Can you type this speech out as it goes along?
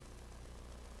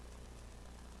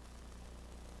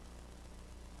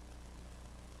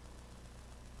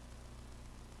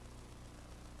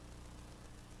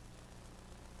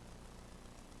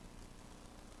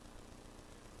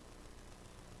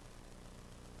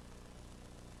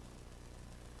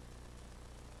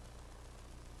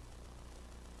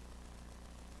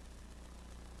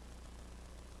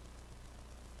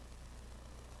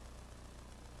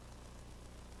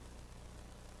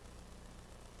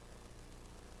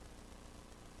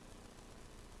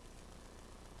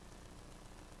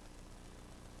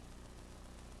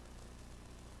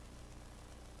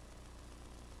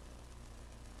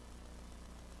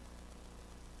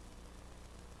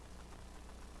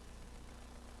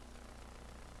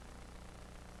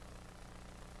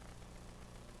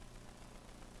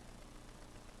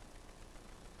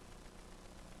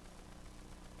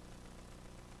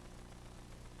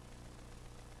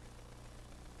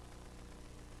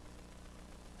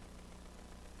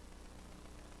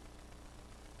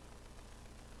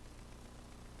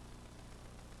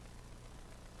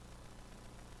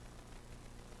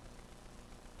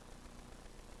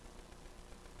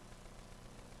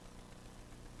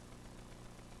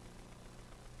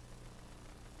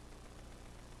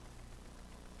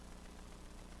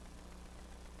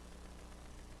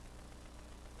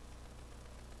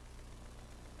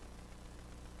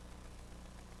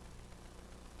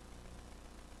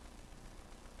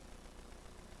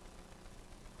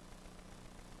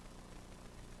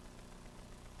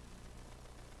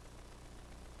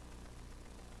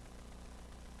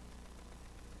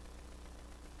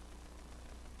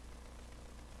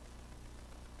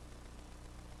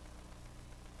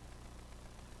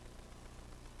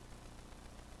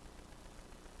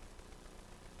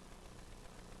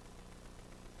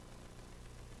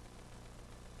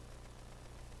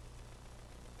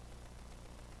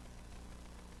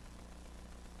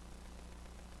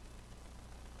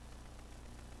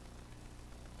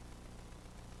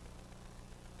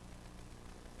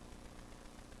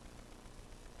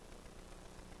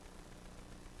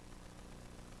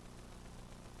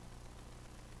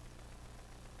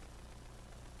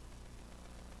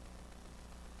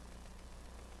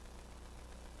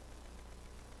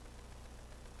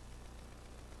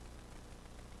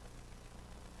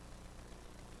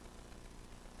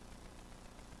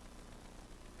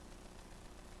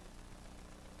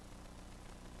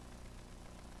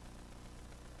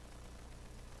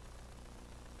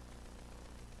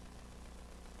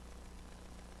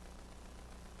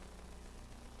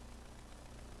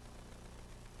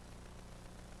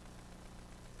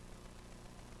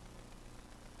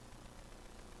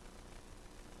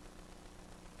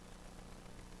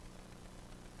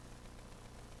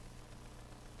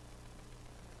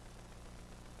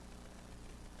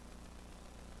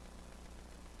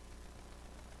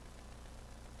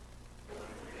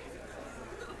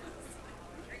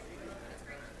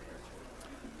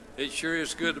It sure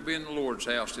is good to be in the Lord's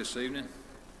house this evening.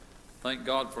 Thank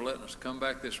God for letting us come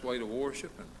back this way to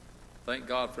worship, and thank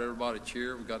God for everybody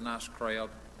cheer. We've got a nice crowd.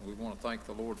 We want to thank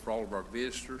the Lord for all of our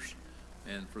visitors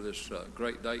and for this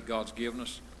great day God's given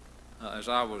us. As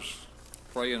I was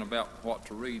praying about what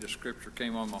to read, a scripture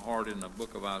came on my heart in the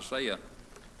book of Isaiah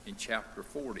in chapter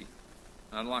 40.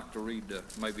 I'd like to read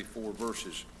maybe 4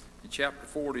 verses. In chapter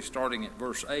 40, starting at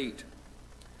verse 8, it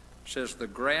says, "The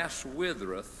grass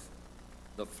withereth,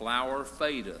 the flower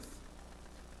fadeth,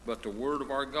 but the word of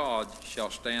our God shall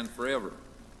stand forever.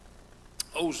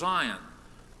 O Zion,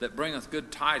 that bringeth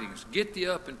good tidings, get thee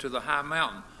up into the high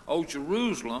mountain. O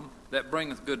Jerusalem, that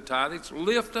bringeth good tidings,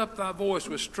 lift up thy voice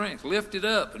with strength. Lift it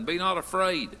up, and be not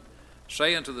afraid.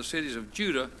 Say unto the cities of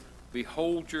Judah,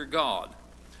 Behold your God.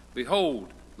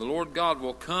 Behold, the Lord God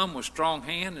will come with strong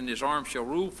hand, and his arm shall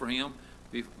rule for him.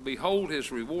 Behold, his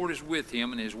reward is with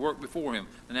him, and his work before him."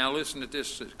 And now listen to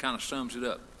this, it kind of sums it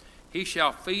up. "He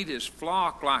shall feed his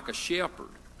flock like a shepherd.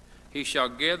 He shall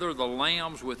gather the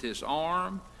lambs with his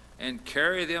arm, and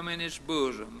carry them in his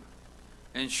bosom,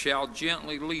 and shall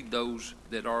gently lead those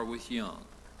that are with young."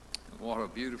 And what a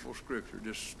beautiful scripture. It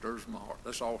just stirs my heart.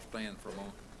 Let's all stand for a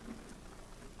moment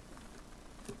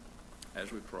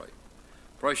as we pray.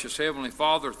 Precious Heavenly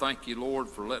Father, thank you, Lord,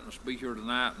 for letting us be here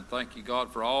tonight, and thank you,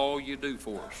 God, for all you do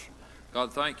for us.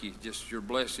 God, thank you. Just your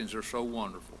blessings are so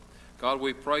wonderful. God,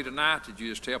 we pray tonight that you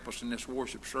just help us in this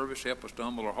worship service, help us to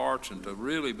humble our hearts and to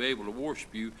really be able to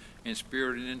worship you in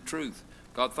spirit and in truth.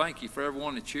 God, thank you for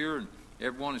everyone that's here and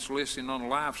everyone that's listening on the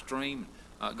live stream.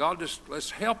 God, just let's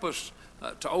help us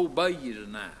to obey you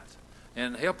tonight,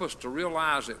 and help us to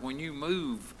realize that when you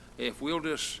move, if we'll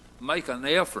just make an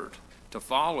effort to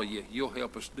follow you, you'll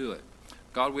help us do it.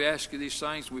 God, we ask you these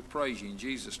things. We praise you in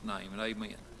Jesus' name, and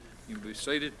amen. You can be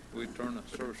seated. We turn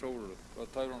the service over to Brother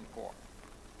Taylor on the choir.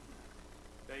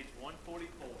 Page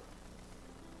 144.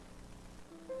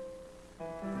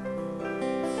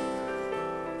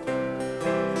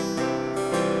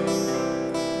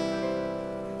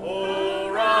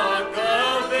 Around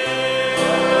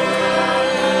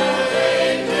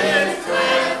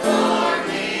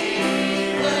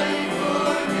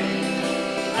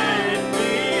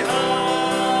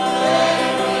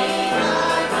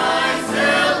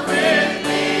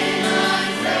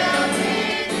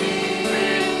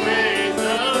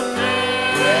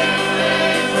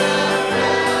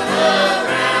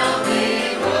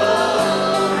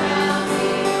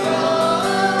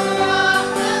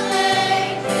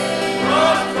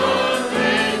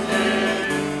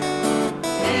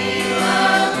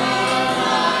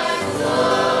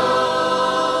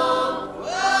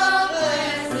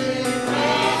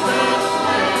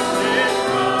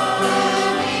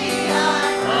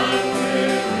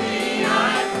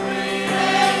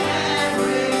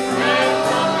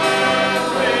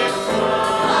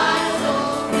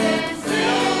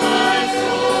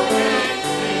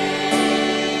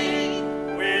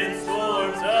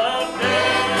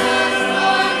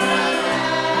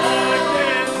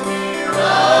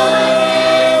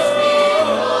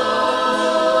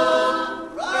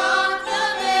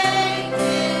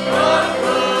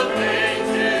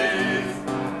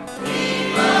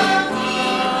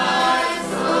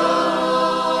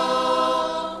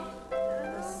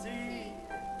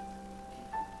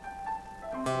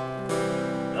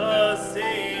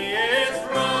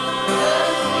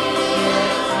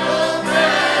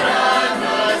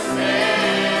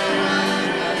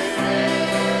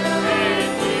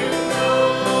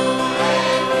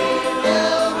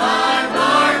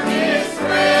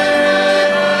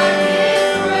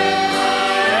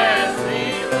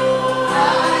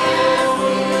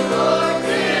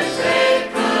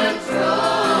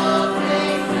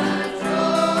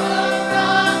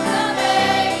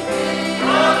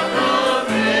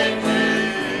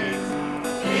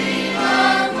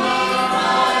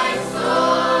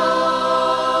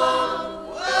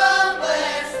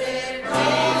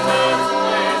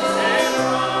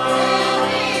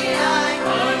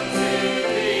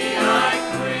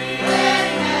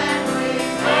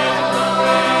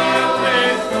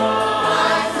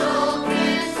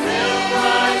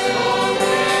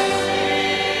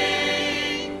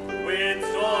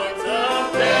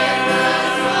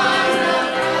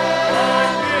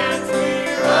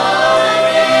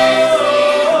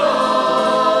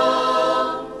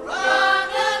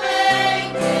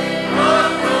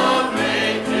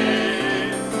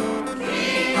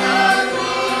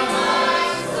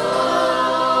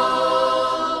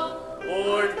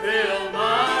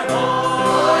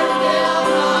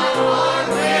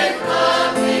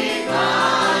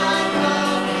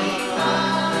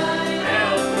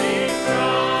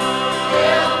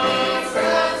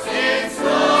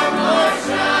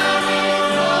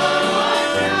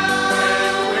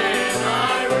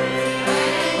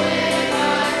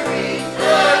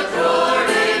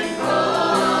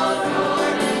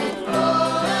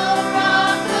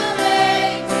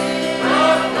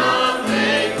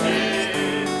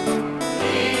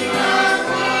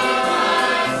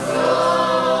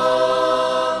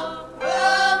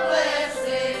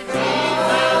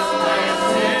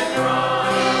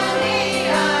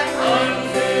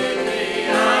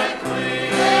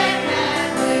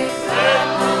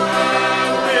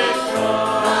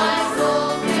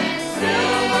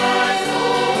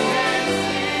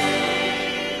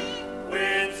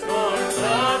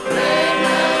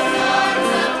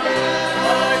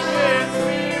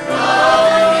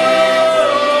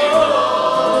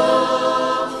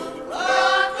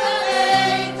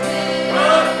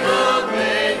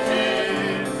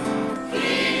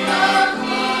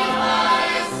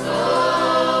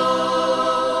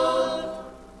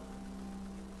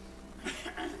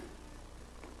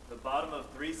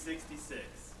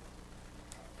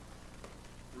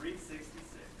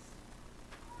 366.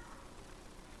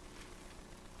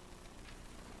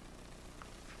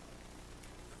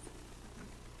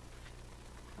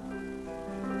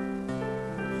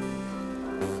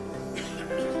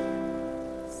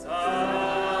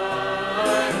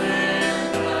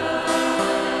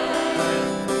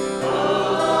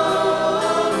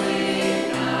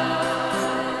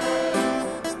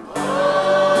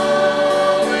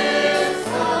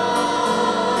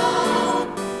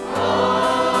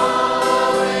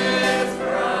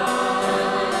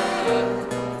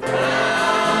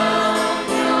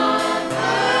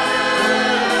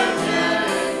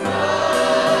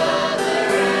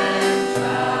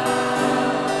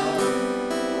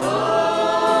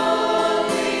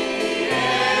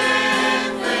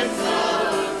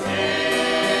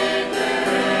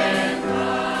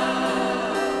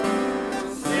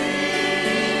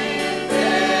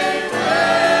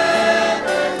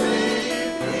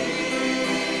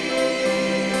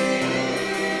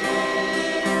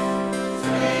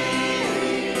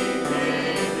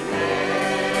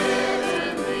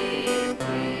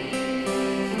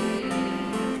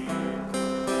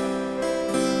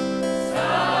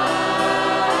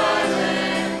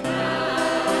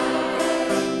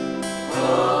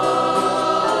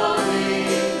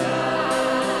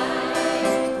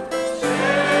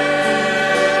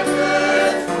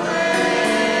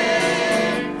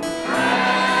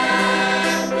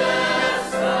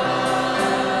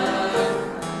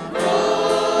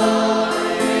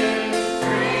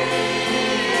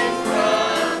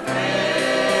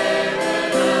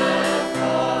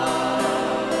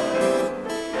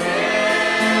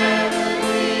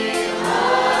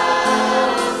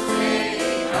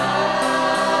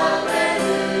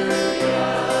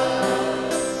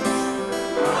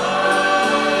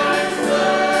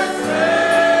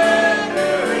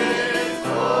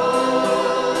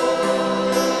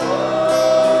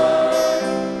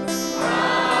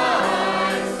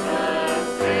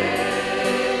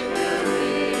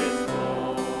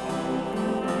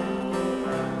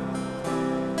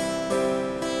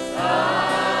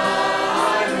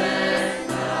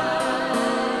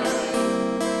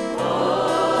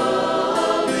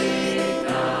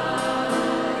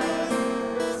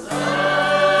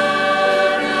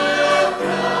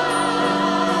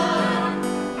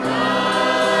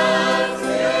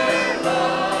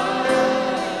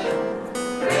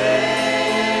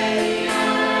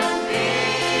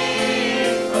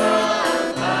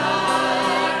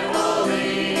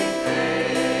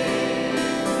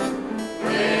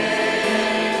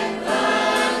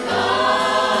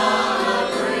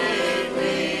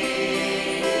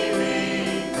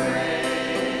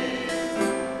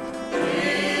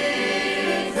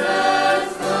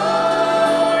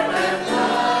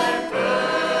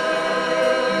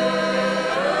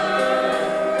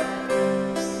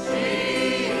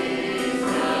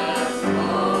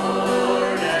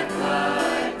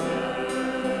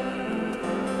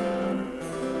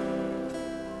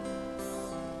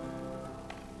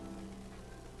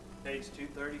 Page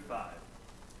 235.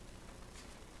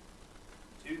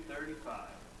 235.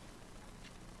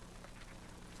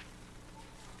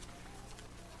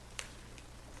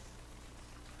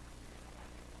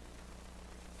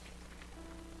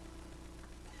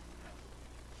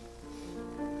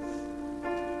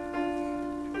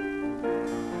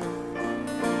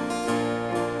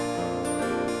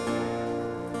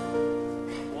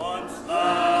 Once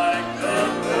like the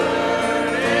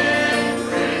bird in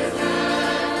prison,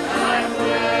 I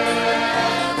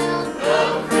fled the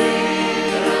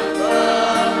freedom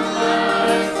of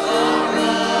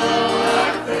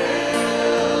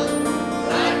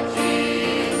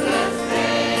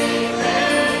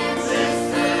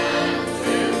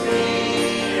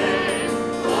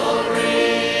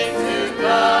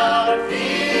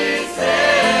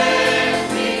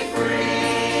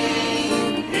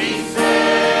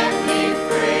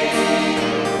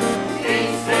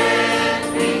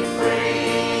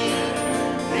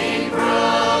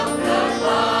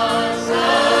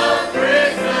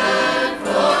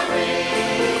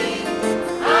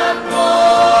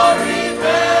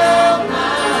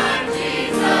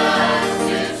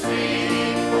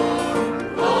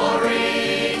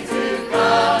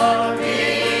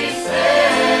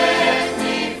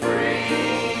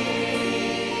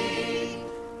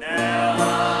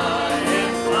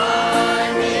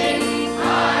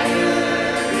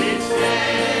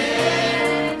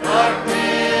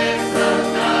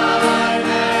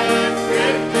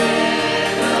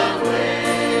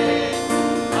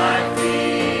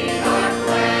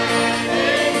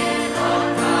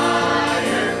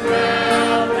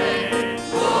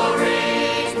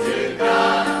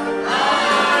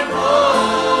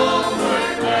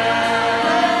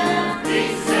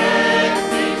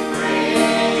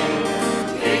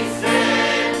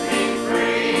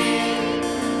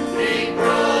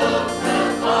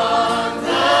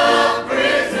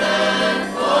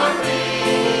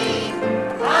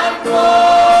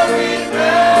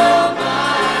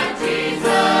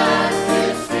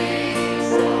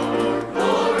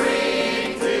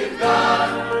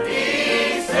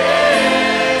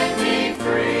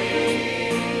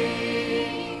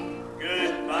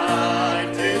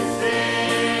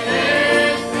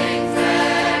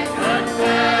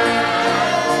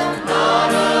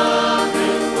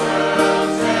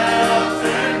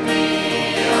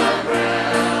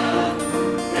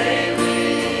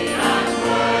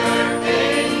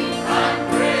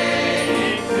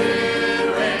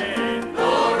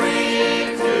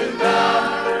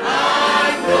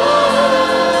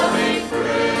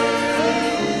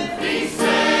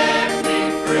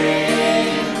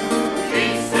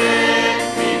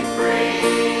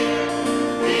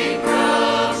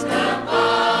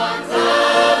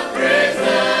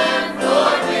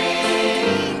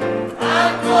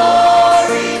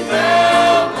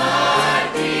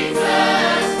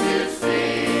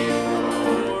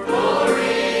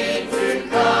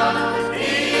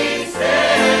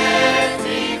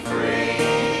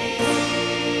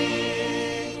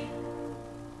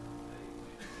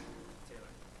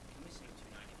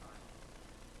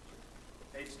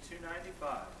Page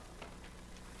 295.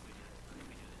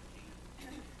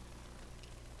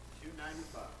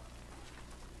 295.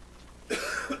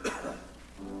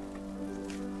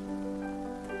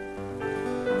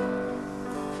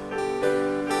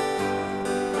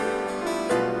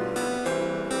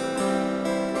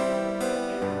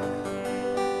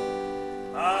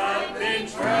 I've been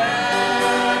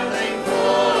traveling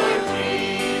for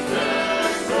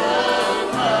Jesus so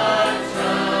much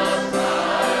of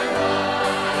my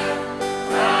life.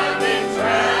 I've been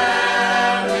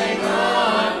traveling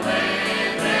on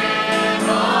land and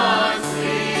on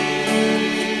sea,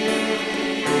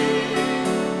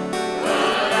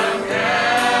 but I'm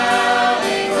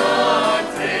counting on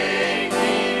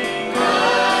taking a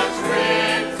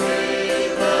trip to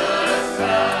the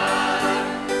sky.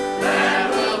 That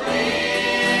will be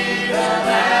the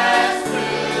last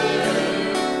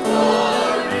move for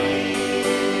me.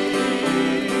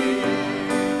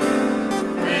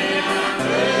 When I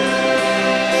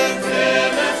look to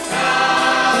the sky,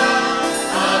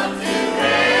 up to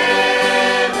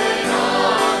heaven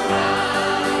on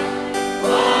high,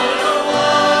 what a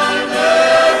wonderful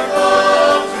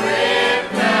trip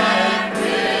that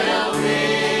will be.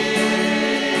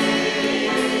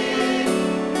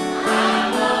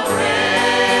 I'm already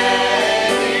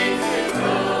to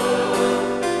go,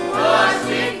 washed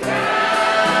in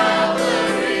Calvary's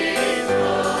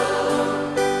flow.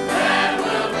 That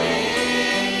will be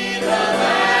the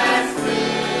last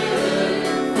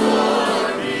move for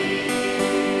me.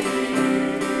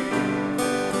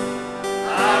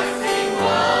 I've seen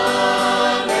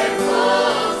wonderful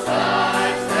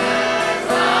sights as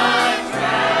I've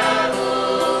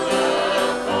traveled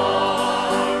afar,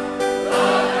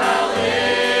 but how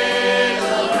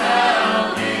little,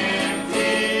 how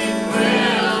empty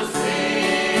will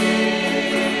seem.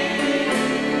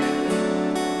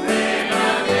 Then I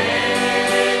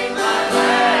make my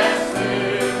last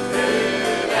move to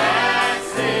that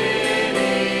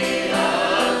city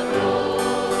of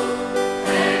gold,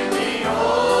 and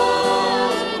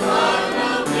behold, what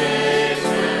no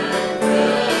vision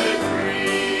could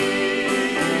dream.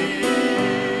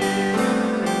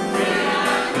 When I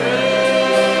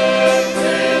look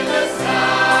to the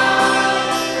sky,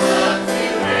 up to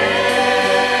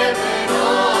heaven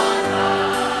on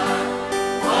high,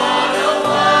 what a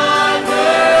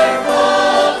wonderful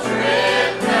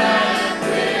trip that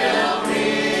will be.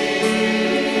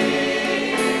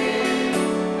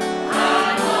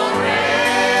 I'm already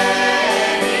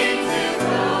to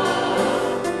go,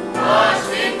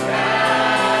 washed in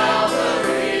Calvary's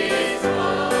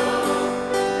flow.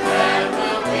 That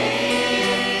will be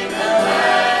the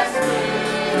last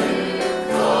move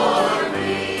for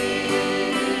me.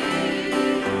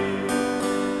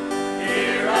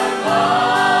 Here I'm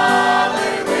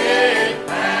bothered with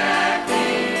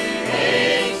packing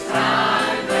each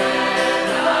time that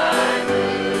I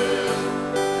move,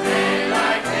 and I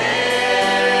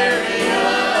carry a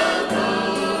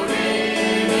load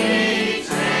in each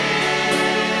hand.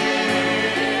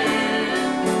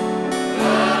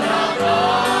 But I'll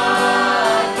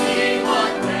not keep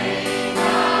one thing I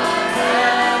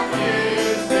have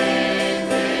used in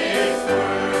this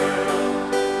world.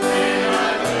 When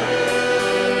I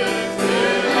move to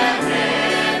that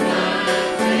heavenly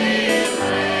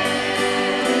land,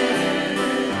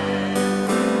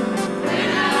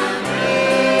 when I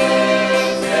move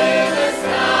to the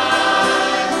sky,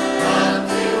 up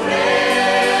to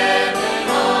heaven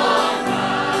on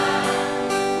high,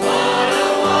 what a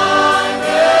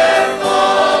wonderful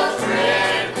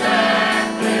trip that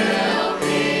will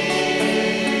be.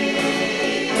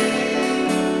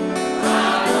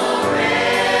 I'm already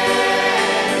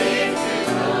to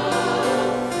go,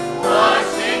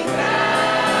 washed in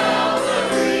Calvary's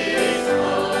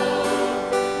flow.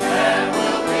 That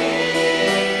will be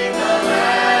the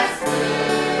last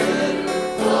move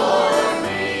for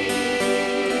me.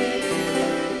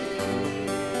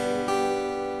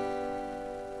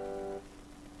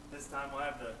 This time we'll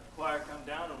have the choir come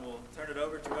down and we'll turn it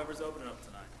over to whoever's opening up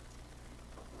tonight.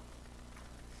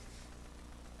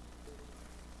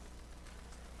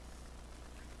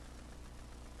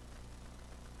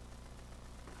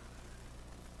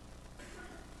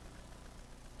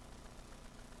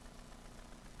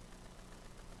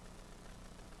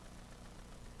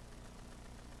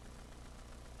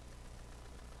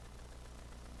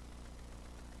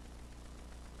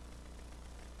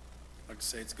 I'd like to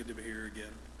say it's good to be here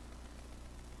again.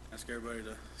 Ask everybody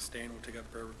to stand. We'll take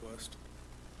up prayer request.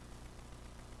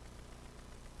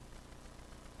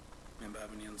 Anybody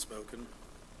have any unspoken?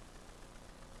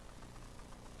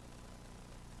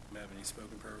 Anybody have any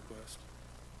spoken prayer request?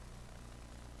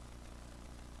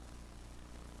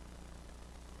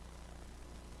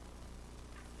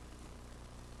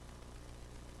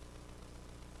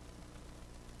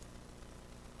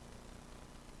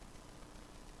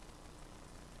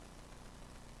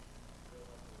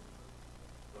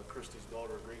 Christy's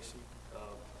daughter, Gracie.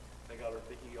 They got her at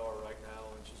the ER right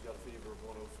now, and she's got a fever of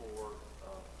 104.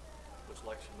 Looks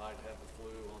like she might have the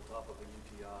flu on top of a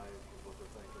UTI, is what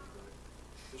they're thinking. But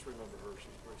just remember her;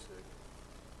 she's pretty sick.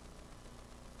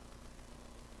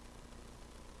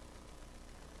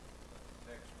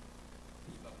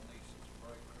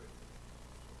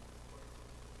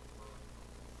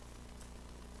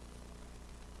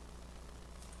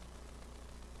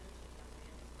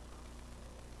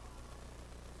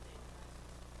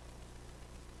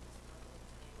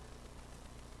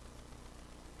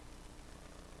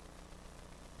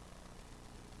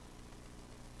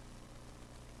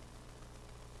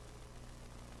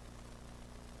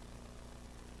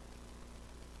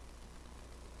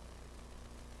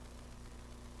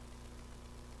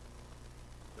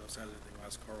 Else has anything, I'll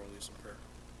ask Carl to do some prayer.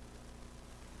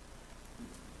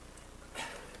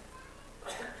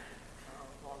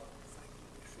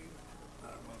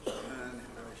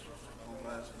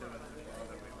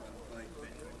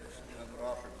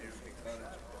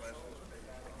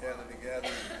 Gather together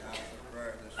in the house of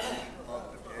prayer this evening,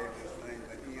 Father, that gave us things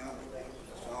that hymns,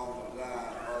 the songs of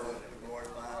Zion, Father, that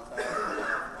glorifies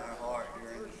our heart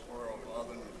here in this world,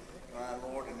 Father. And my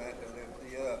Lord, and that to lift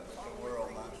thee up, that the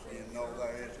world might see and know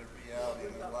there is a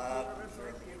reality in the life and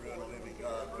serve the true and living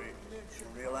God. We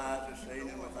realize this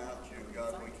evening without you,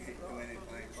 God, we can't do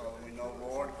anything, Father. We know,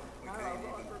 Lord, we can't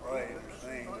even pray or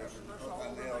sing. There's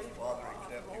nothing else, Father,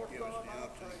 except you give us the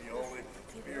unction of the Holy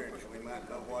Spirit, that we might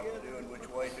know what to do and which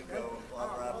way to go. And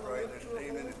Father, I pray this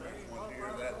evening, if there's one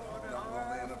here that don't know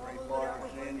them a free pardon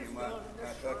of sin, you might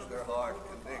touch their heart,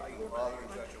 convict them, Father, in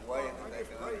such a way that they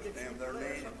can understand their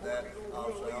need of that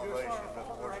salvation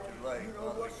before it's too late.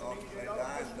 Father, because they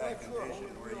die in that condition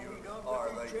where you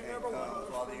are, they can't come.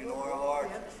 Father, you know our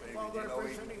hearts this evening. You know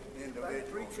each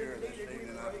individual here this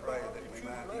evening. I pray that we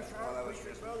might, each one of us,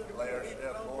 just lay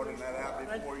ourselves, Lord, in that out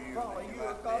before you, that you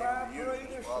might be able to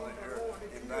use us, Father, here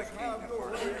in that kingdom,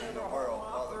 we're here in the world,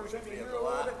 Father, we can be of the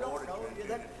light, Lord, it's been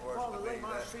intended for us to be,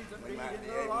 that we might be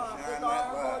able to shine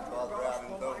that light, Father, out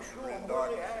in those who are in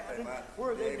darkness, that they might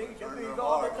be able to turn their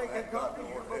heart and ask God,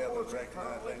 Lord, heaven,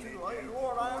 recognize they need you,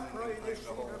 Lord, I and pray take this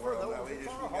the whole evening for world. those Now, we who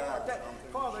just are regard hard, that, some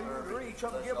to Father, serve you it. reach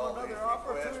them, Bless give all them these another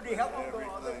opportunity, requests help and them,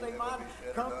 God, that they everything that might will be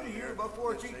said come and to done you here before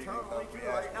it's this evening, eternally because we too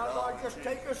ask late. it Now, all Lord, in just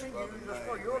take us and Jesus' use us loving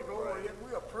for name, your we glory, pray. and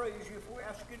we'll praise you if we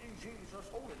ask it in Jesus'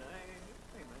 holy name.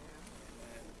 Amen.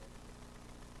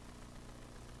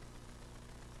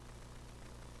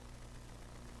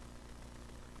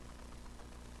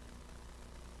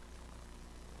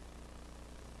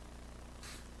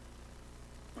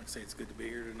 Like I say, it's good to be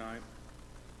here tonight.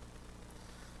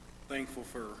 Thankful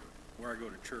for where I go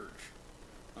to church.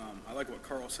 I like what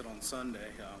Carl said on Sunday.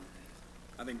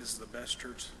 I think this is the best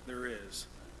church there is.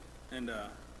 And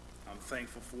I'm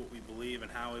thankful for what we believe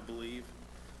and how we believe.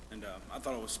 And I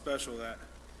thought it was special that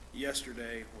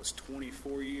yesterday was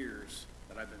 24 years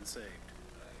that I've been saved.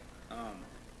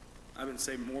 I've been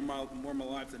saved more of my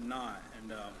life than not.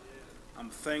 And I'm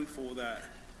thankful that,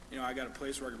 I got a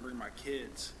place where I can bring my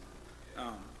kids.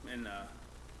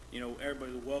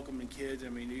 Everybody's welcoming kids. I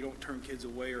mean, you don't turn kids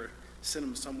away or send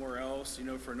them somewhere else,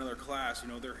 for another class.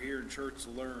 They're here in church to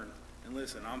learn. And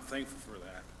listen, I'm thankful for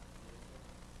that.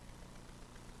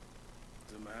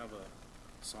 Does anybody have a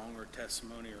song or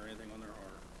testimony or anything on their heart?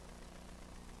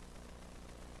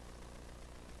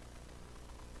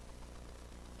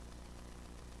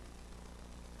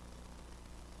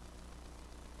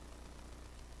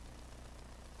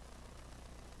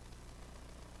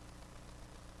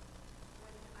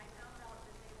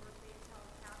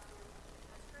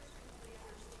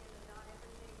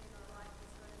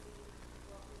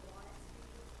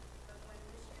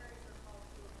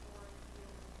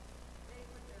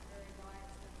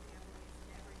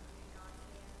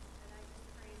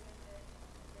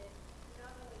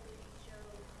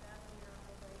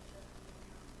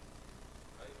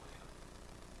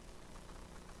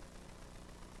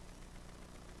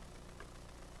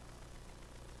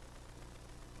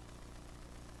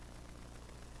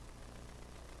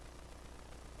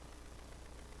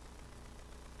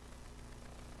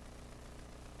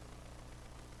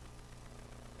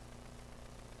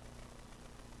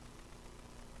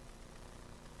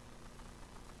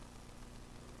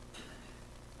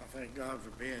 I thank God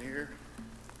for being here.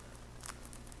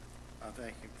 I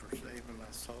thank Him for saving my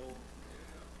soul.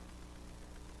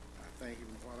 I thank Him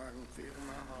for what I can feel in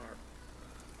my heart.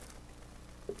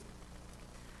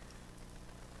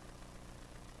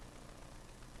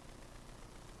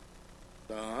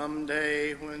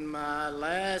 Someday when my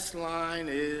last line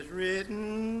is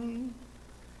written,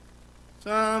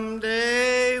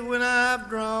 someday when I've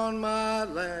drawn my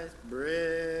last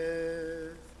breath,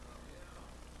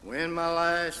 when my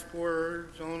last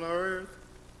words on earth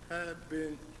have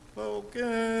been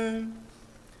spoken,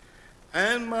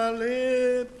 and my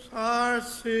lips are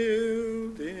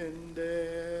sealed in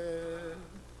death.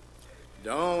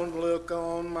 Don't look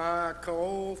on my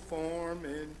cold form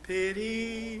in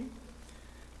pity.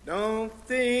 Don't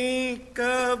think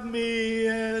of me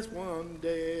as one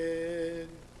dead.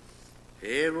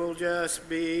 It will just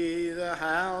be the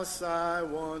house I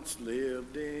once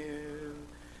lived in.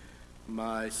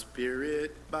 My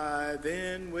spirit by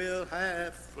then will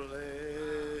have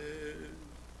fled.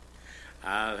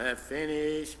 I'll have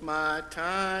finished my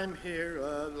time here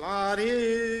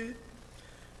allotted,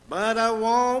 but I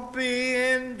won't be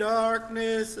in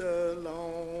darkness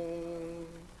alone.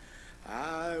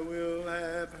 I will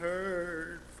have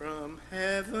heard from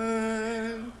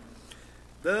heaven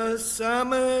the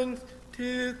summons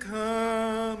to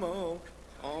come on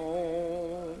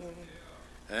home.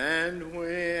 And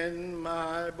when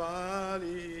my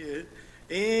body is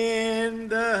in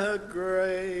the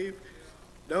grave,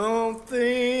 don't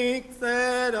think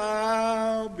that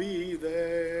I'll be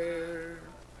there.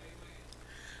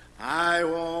 I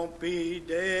won't be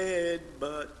dead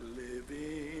but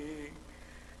living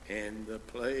in the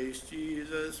place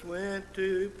Jesus went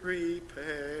to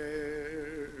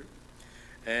prepare.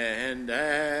 And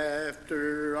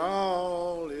after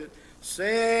all is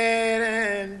said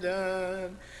and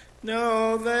done,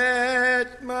 know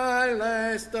that my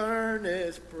last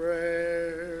earnest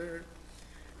prayer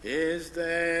is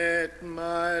that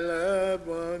my loved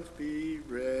ones be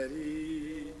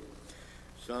ready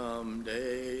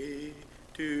someday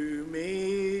to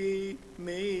meet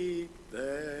me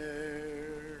there.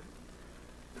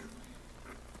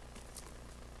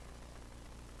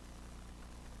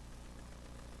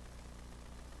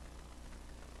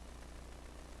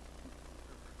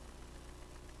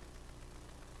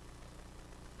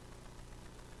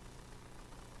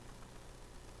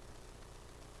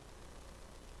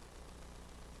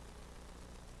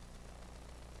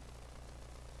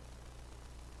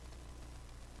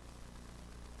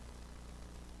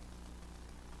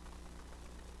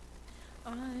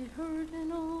 I heard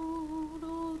an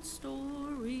old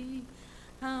story,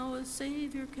 how a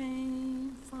Savior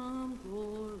came from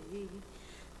glory,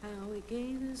 how he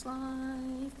gave his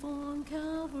life on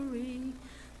Calvary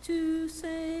to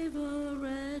save a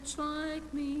wretch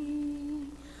like me.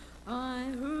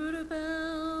 I heard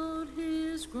about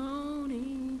his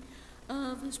groaning,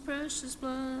 of his precious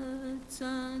blood's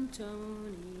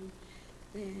atoning.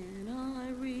 Then I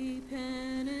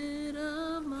repented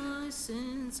of my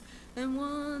sins and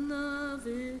won the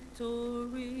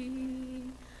victory.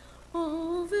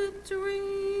 Oh, victory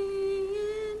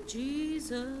in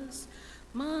Jesus,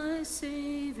 my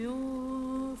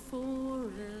Savior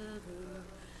forever.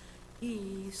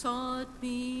 He sought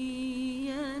me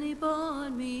and he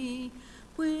bought me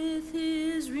with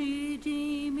his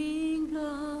redeeming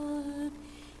blood.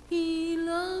 He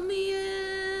loved me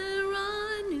ere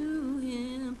I knew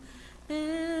him,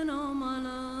 and all my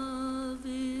love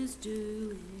is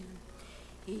due him.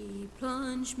 He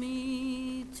plunged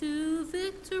me to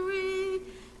victory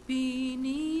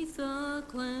beneath the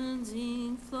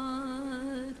cleansing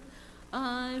flood.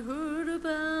 I heard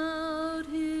about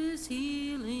his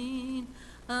healing,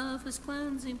 of his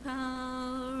cleansing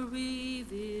power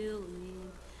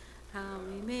revealing, how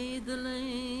he made the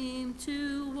lame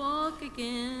to walk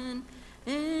again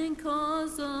and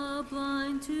caused the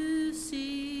blind to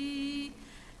see.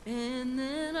 And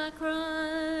then I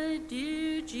cried,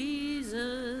 dear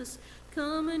Jesus,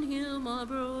 come and heal my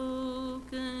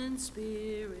broken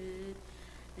spirit.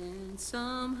 And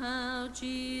somehow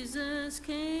Jesus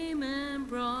came and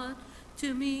brought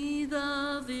to me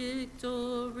the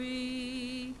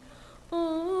victory.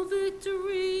 Oh,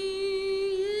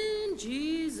 victory in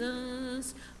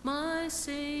Jesus, my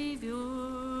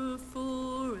Savior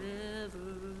forever.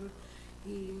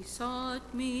 He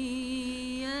sought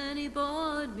me and he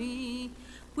bought me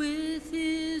with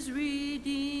his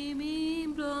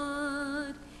redeeming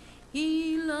blood.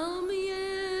 He loved me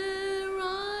ere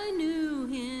I knew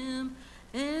him,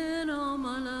 and all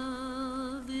my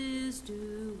love is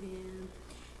due him.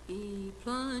 He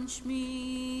plunged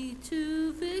me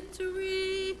to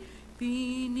victory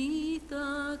beneath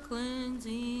the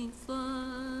cleansing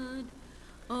flood.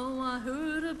 Oh, I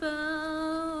heard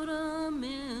about a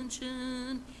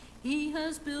mansion he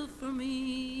has built for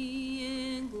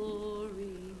me in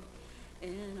glory.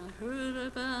 And I heard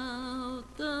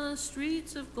about the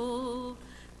streets of gold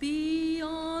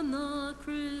beyond the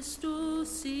crystal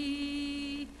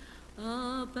sea,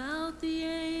 about the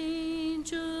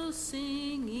angels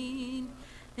singing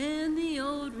and the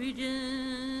old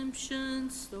redemption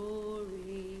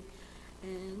story.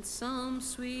 And some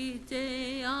sweet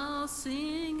day I'll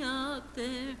sing up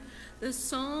there the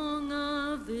song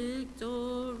of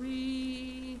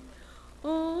victory.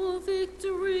 Oh,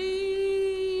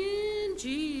 victory in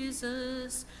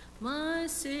Jesus, my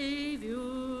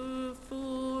Savior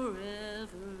forever.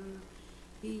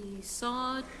 He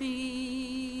sought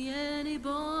me and he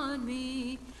bought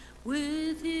me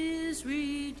with his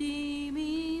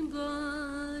redeeming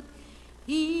blood.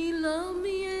 He loved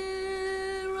me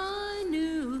ere I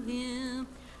knew him,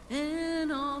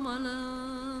 and all my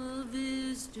love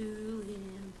is due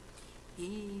him.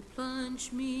 He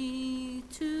plunged me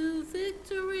to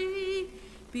victory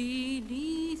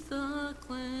beneath the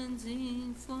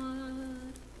cleansing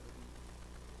flood.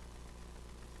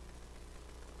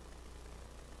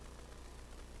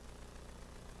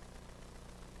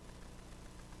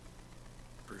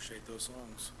 Appreciate those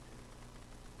songs.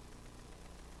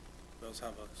 Those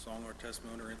have a song or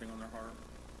testimony or anything on their heart?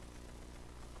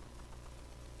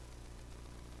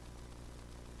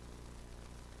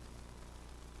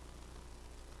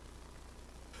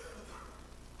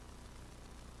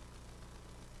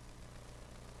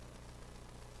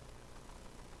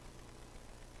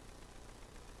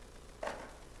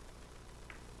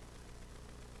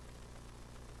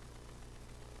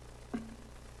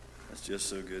 It's just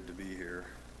so good to be here.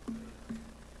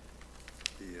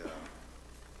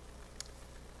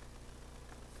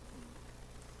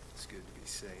 It's good to be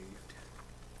saved.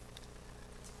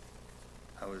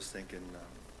 I was thinking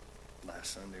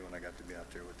last Sunday when I got to be out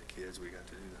there with the kids, we got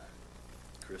to do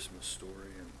the Christmas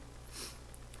story, and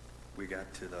we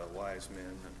got to the wise men,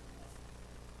 and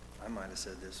I might have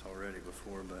said this already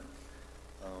before, but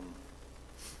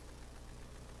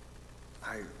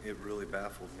it really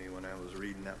baffled me when I was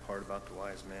reading that part about the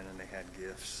wise men and they had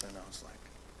gifts, and I was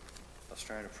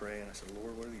trying to pray, and I said,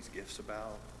 Lord, what are these gifts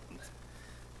about?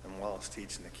 And while I was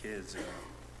teaching the kids,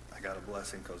 I got a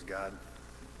blessing because God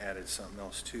added something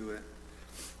else to it.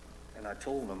 And I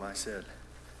told them, I said,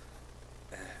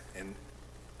 and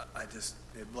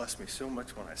it blessed me so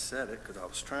much when I said it,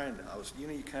 because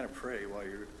you kind of pray while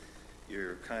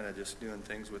you're kind of just doing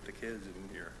things with the kids,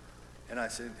 and I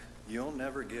said, you'll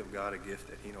never give God a gift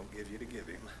that he don't give you to give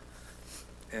him.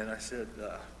 And I said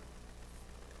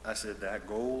that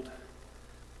gold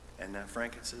and that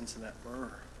frankincense and that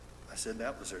myrrh, I said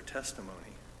that was their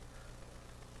testimony.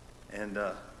 And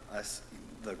the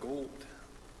gold,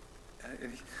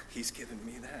 he's given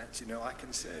me that.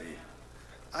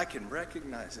 I can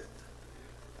recognize it.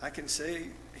 I can say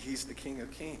he's the King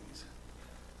of Kings.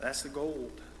 That's the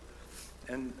gold.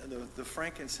 And the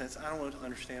frankincense, I don't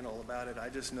understand all about it. I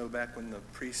just know back when the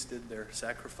priests did their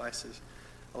sacrifices,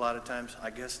 a lot of times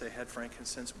I guess they had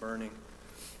frankincense burning,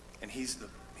 and he's the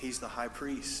high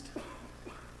priest.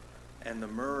 And the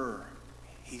myrrh,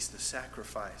 he's the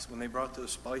sacrifice. When they brought those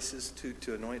spices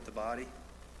to anoint the body,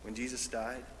 when Jesus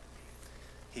died,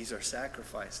 he's our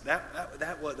sacrifice.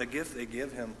 That was the gift they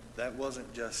give him. That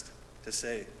wasn't just to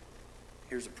say,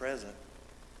 here's a present.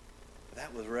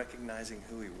 That was recognizing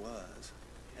who he was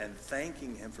and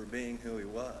thanking him for being who he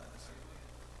was.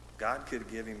 God could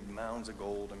give him mounds of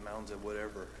gold and mounds of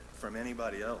whatever from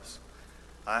anybody else.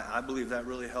 I believe that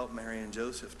really helped Mary and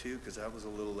Joseph too, because that was a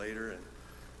little later.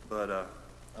 But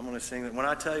I'm going to sing that. When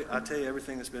I tell you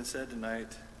everything that's been said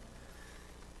tonight,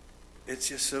 it's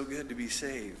just so good to be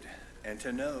saved and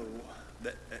to know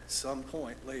that at some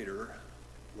point later,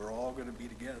 we're all going to be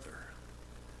together.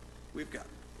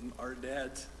 Our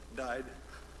dads died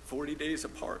 40 days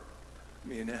apart,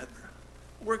 me and Heather.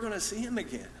 We're going to see him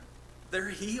again. They're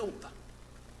healed.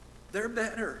 They're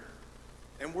better.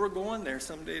 And we're going there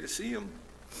someday to see him.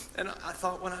 And I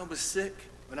thought when I was sick,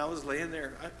 when I was laying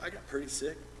there, I got pretty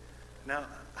sick. Now,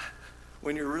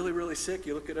 when you're really, really sick,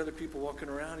 you look at other people walking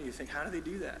around and you think, how do they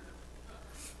do that?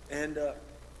 And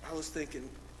I was thinking,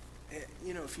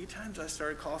 a few times I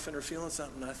started coughing or feeling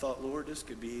something, and I thought, Lord, this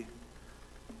could be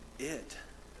it.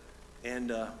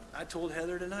 And I told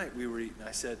Heather tonight, we were eating,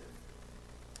 I said,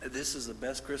 this is the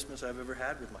best Christmas I've ever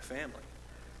had with my family,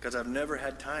 because I've never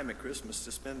had time at Christmas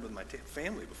to spend with my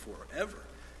family before, ever,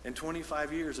 in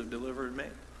 25 years of delivered me.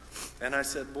 And I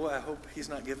said, boy, I hope he's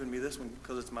not giving me this one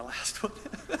because it's my last one.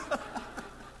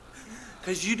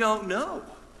 Because you don't know.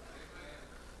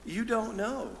 You don't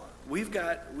know. When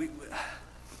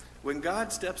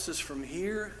God steps us from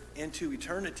here into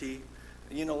eternity,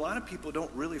 a lot of people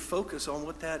don't really focus on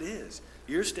what that is.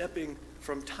 You're stepping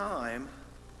from time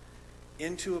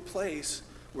into a place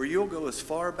where you'll go as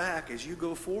far back as you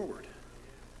go forward.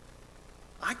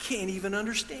 I can't even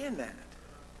understand that.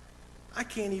 I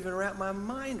can't even wrap my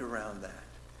mind around that.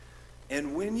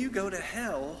 And when you go to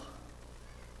hell,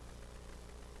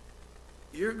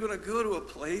 you're going to go to a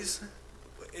place,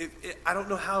 I don't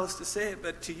know how else to say it,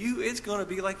 but to you, it's going to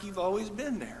be like you've always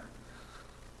been there.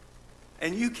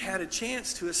 And you had a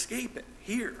chance to escape it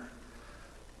here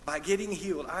by getting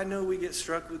healed. I know we get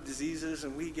struck with diseases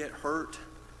and we get hurt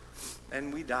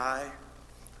and we die.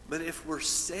 But if we're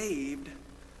saved,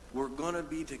 we're going to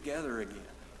be together again.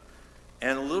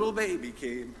 And a little baby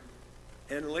came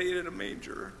and laid in a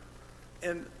manger.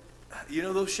 And, you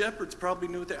know, those shepherds probably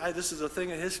knew this is a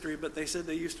thing of history, but they said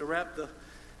they used to wrap the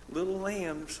little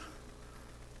lambs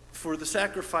for the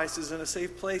sacrifices in a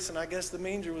safe place. And I guess the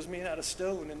manger was made out of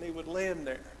stone, and they would lay him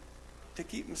there to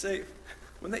keep him safe.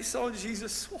 When they saw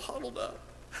Jesus swaddled up,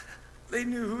 they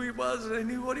knew who he was and they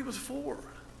knew what he was for.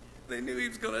 They knew he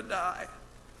was going to die.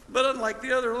 But unlike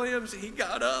the other lambs, he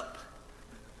got up,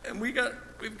 and we've got a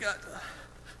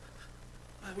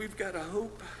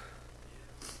hope.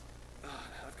 Oh,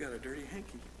 I've got a dirty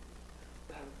hanky.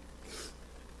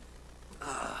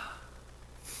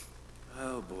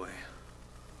 Oh boy,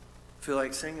 I feel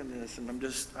like singing this, and I'm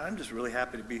just really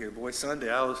happy to be here. Boy,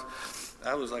 Sunday I was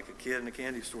like a kid in a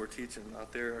candy store teaching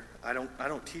out there. I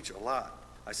don't teach a lot.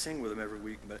 I sing with them every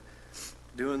week, but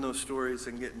doing those stories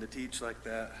and getting to teach like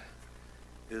that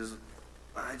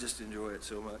I just enjoy it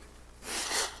so much.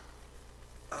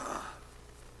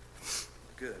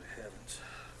 Good heavens.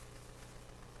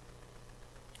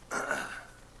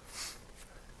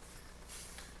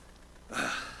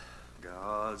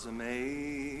 God's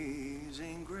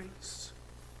amazing grace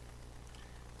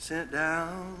sent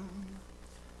down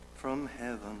from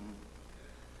heaven,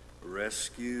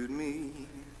 rescued me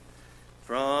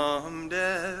from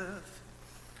death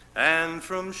and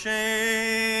from shame,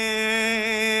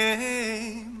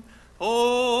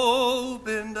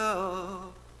 opened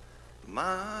up my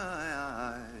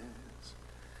eyes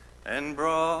and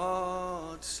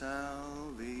brought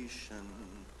salvation.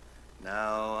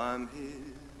 Now I'm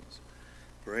his.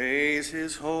 Praise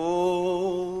his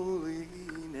holy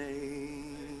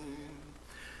name.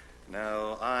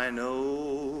 Now I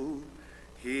know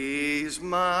he's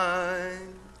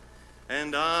mine,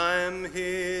 and I'm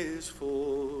his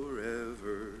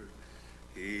forever.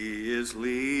 He is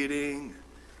leading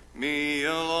me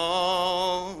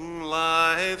along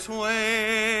life's way.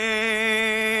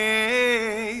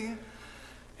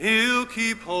 He'll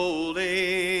keep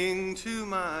holding to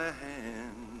my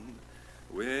hand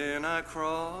when I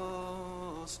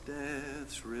cross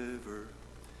death's river.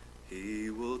 He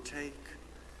will take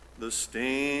the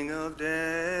sting of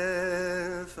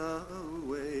death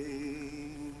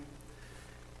away.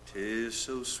 'Tis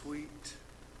so sweet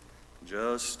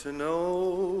just to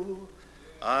know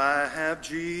I have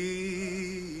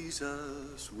Jesus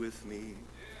with me.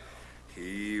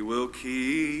 He will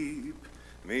keep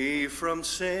me from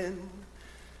sin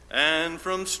and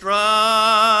from strife.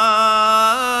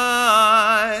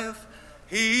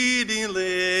 He delivered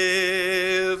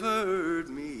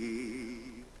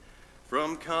me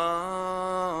from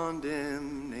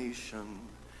condemnation.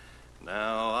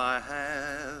 Now I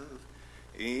have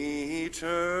eternal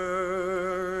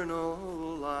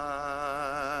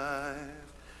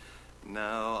life.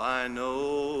 Now I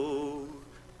know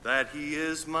that he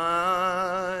is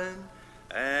mine,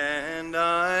 and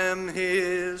I'm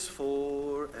his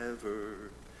forever.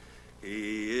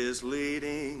 He is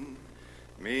leading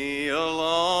me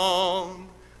along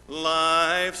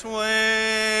life's way.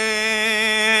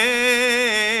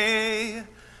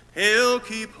 He'll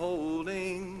keep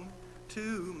holding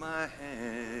to my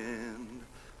hand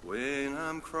when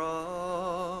I'm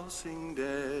crossing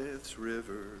death's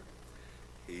river.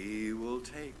 He will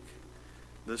take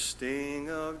the sting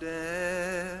of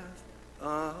death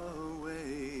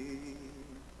away.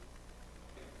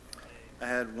 I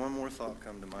had one more thought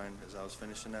come to mind as I was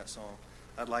finishing that song.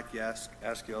 I'd like to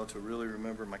ask y'all to really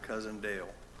remember my cousin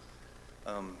Dale.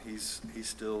 He's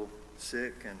still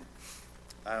sick, and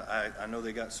I know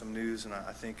they got some news, and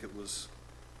I think it was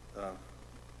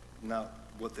not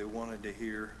what they wanted to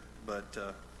hear, but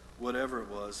whatever it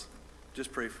was,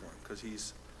 just pray for him, because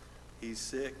he's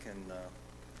sick, and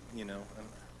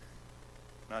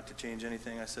not to change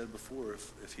anything I said before,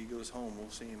 if he goes home,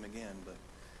 we'll see him again, but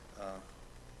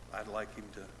I'd like him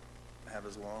to have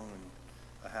as long and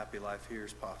a happy life here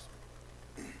as possible.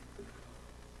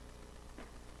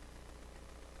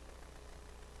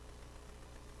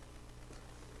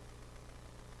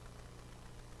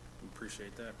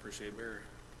 Appreciate that. Appreciate Barry.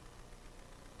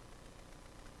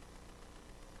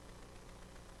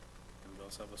 Anybody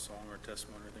else have a song or a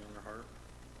testimony or anything on their heart?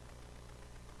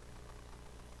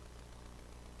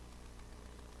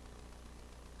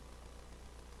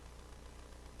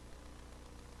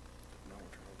 No,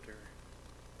 we'll turn over to Terry.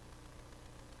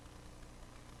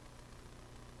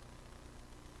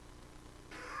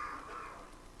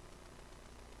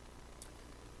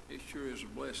 sure is a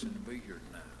blessing to be here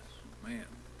tonight. Man,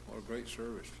 what a great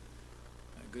service.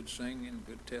 Good singing,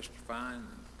 good testifying,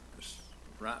 just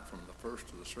right from the first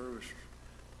of the service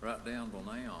right down till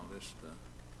now. Just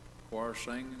choir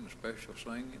singing, special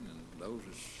singing, and those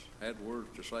that had words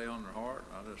to say on their heart.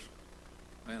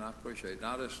 I appreciate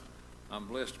it. I'm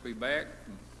blessed to be back.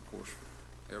 And of course,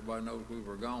 everybody knows we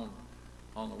were gone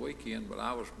on the weekend, but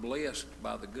I was blessed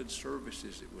by the good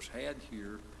services that was had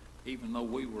here, even though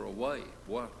we were away.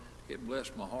 Boy, it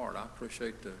blessed my heart. I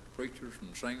appreciate the preachers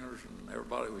and singers and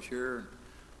everybody that was here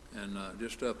and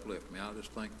just uplift me. I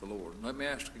just thank the Lord. Let me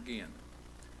ask again.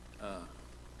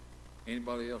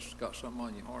 Anybody else got something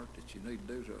on your heart that you need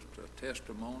to do, just a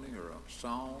testimony or a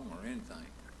song or anything?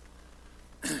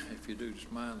 If you do,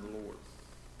 just mind the Lord.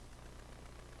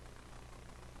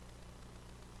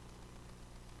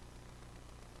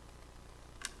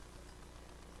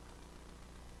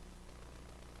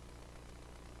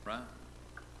 Right?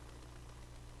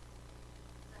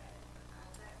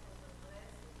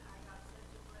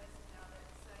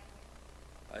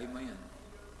 Amen.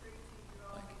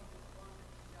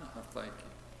 Thank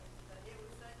you. Thank you. It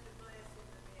was such a blessing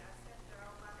to me. I sat there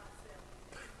all by myself and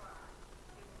just cried.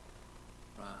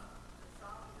 Right. The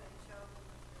songs they chose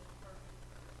was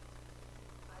perfect.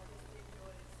 I just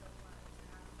enjoyed it so much, and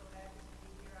I'm so happy to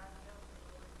be here. I felt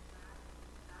the Lord tonight,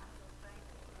 and I'm so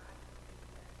thankful that I can do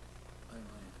that.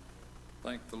 Amen.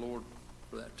 Thank the Lord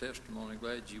for that testimony.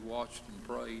 Glad you watched and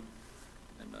prayed.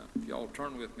 And if y'all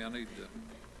turn with me, I need to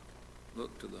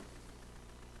look to the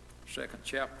 2nd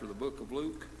chapter of the book of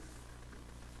Luke.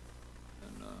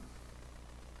 And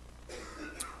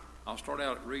I'll start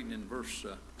out reading in verse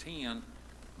 10.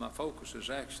 My focus is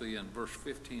actually in verse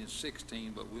 15 and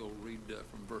 16, but we'll read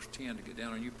from verse 10 to get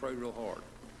down, and you pray real hard.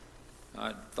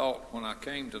 I thought when I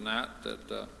came tonight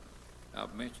that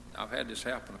I've had this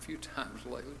happen a few times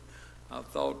lately. I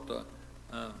thought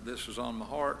this was on my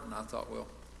heart, and I thought, well,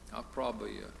 I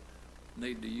probably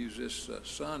need to use this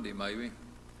Sunday maybe,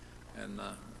 and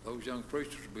those young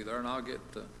preachers will be there, and I'll get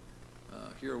to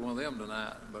hear one of them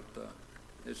tonight. But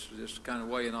it's just kind of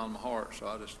weighing on my heart, so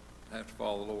I just have to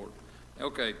follow the Lord.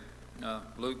 Okay,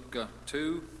 Luke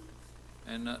 2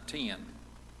 and 10.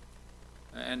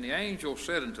 And the angel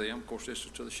said unto them, of course this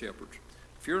is to the shepherds,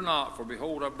 fear not, for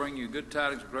behold, I bring you good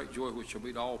tidings of great joy, which shall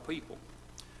be to all people.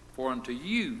 For unto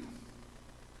you,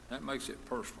 that makes it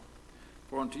personal,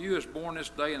 for unto you is born this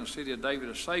day in the city of David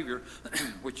a Savior,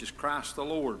 which is Christ the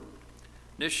Lord.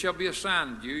 This shall be a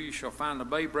sign to you. You shall find the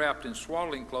babe wrapped in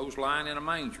swaddling clothes, lying in a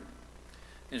manger.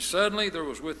 And suddenly there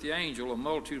was with the angel a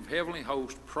multitude of heavenly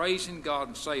hosts, praising God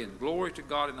and saying, Glory to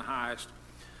God in the highest,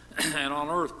 and on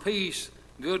earth peace,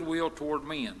 goodwill toward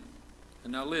men.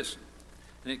 And now listen.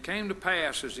 And it came to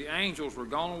pass, as the angels were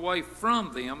gone away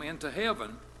from them into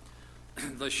heaven,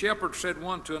 the shepherds said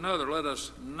one to another, Let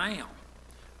us now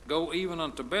go even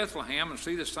unto Bethlehem, and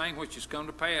see this thing which is come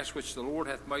to pass, which the Lord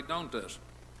hath made known to us.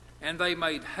 And they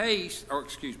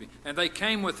and they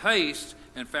came with haste,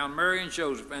 and found Mary and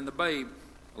Joseph and the babe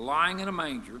lying in a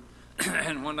manger.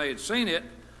 And when they had seen it,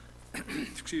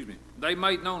 they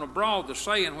made known abroad the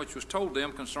saying which was told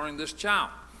them concerning this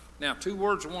child. Now, 2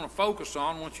 words I want to focus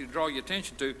on, I want you to draw your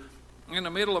attention to. In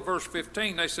the middle of verse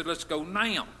 15, they said, let's go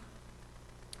now.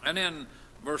 And then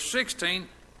verse 16,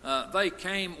 they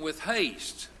came with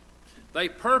haste. They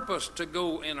purposed to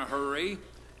go in a hurry,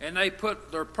 and they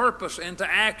put their purpose into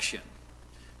action.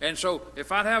 And so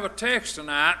if I'd have a text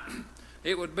tonight,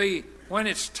 it would be when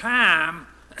it's time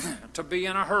to be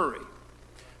in a hurry.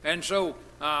 And so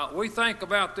we think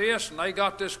about this, and they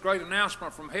got this great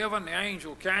announcement from heaven. The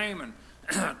angel came and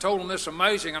told them this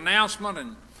amazing announcement,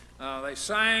 and they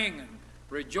sang and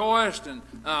rejoiced. And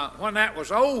when that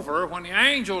was over, when the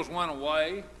angels went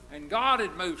away and God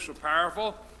had moved so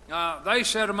powerful, they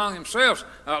said among themselves,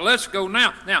 let's go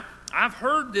now. Now, I've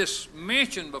heard this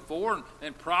mentioned before,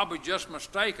 and probably just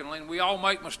mistakenly, and we all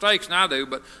make mistakes, and I do,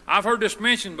 but I've heard this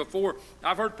mentioned before.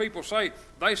 I've heard people say,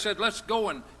 they said, let's go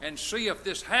and see if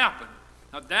this happened.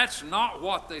 Now, that's not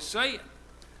what they said.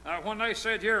 When they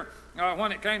said here,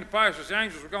 when it came to pass, as the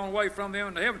angels were gone away from them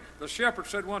into heaven, the shepherds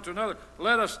said one to another,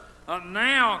 let us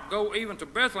now go even to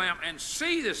Bethlehem and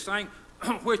see this thing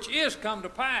which is come to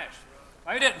pass.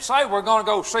 They didn't say we're going to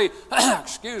go see,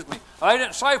 they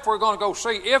didn't say if we're going to go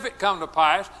see if it come to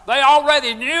pass. They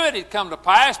already knew it had come to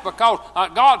pass because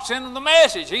God sent them the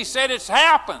message. He said it's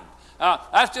happened.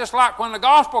 That's just like when the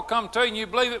gospel comes to you and you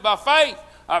believe it by faith.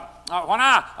 when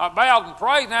I bowed and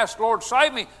prayed and asked the Lord to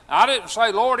save me, I didn't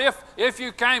say, Lord, if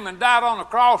you came and died on the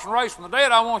cross and raised from the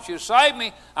dead, I want you to save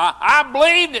me. I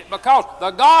believed it because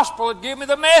the gospel had given me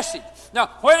the message. Now,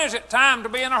 when is it time to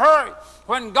be in a hurry?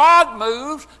 When God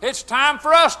moves, it's time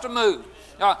for us to move.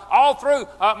 All through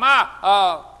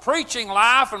my preaching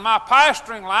life and my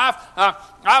pastoring life,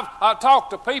 I've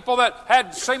talked to people that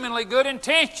had seemingly good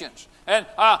intentions. And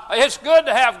it's good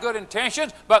to have good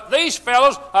intentions, but these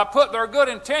fellows put their good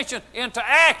intentions into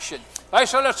action. They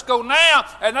said, let's go now,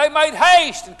 and they made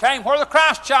haste and came where the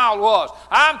Christ child was.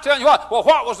 I'm telling you what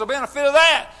was the benefit of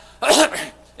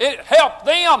that? It helped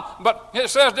them, but it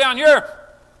says down here,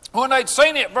 when they'd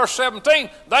seen it, verse 17,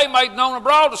 they made known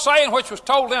abroad the saying which was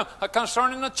told them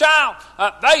concerning the child.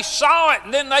 They saw it,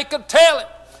 and then they could tell it.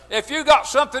 If you got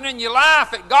something in your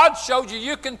life that God showed you,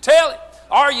 you can tell it.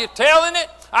 Are you telling it?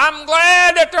 I'm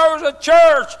glad that there was a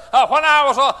church when I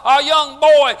was a young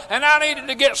boy and I needed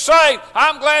to get saved.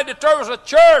 I'm glad that there was a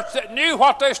church that knew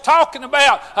what they was talking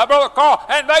about, Brother Carl,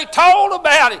 and they told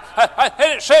about it.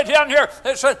 And it said down here,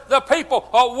 it said the people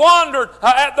wondered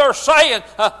at their saying.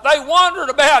 They wondered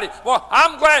about it. Well,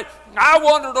 I'm glad. I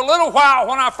wondered a little while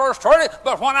when I first heard it,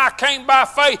 but when I came by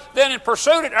faith then and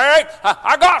pursued it, Eric,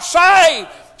 I got saved.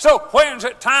 So when's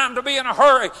it time to be in a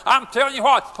hurry? I'm telling you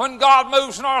what, when God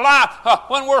moves in our life,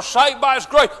 when we're saved by His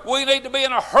grace, we need to be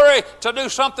in a hurry to do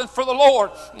something for the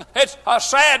Lord. It's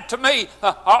sad to me,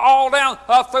 all down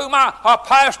through my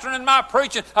pastoring and my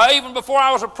preaching, even before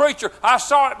I was a preacher, I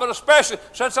saw it, but especially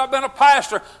since I've been a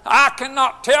pastor, I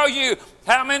cannot tell you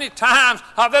how many times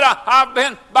that I've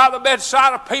been by the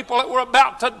bedside of people that were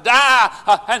about to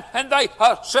die, and they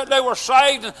said they were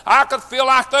saved, and I could feel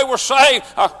like they were saved.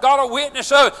 Got a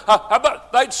witness of it.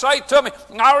 But they'd say to me,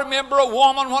 I remember a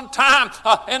woman one time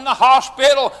in the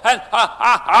hospital, and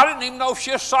I didn't even know if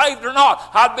she was saved or not.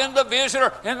 I'd been to visit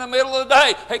her in the middle of the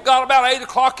day. It got about 8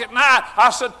 o'clock at night.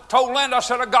 Told Linda, I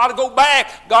said, I got to go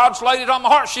back. God's laid it on my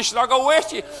heart. She said, I'll go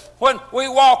with you. When we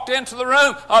walked into the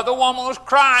room, the woman was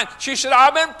crying. She said,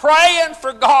 I've been praying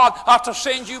for God to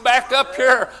send you back up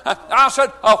here. I said,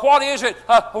 what is it?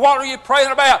 What are you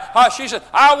praying about? She said,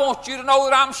 I want you to know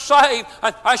that I'm saved.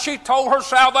 And she told her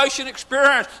salvation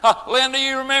experience. Linda,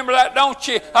 you remember that, don't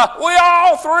you? We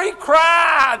all three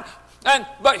cried.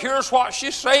 But here's what she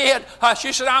said.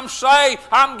 She said, I'm saved.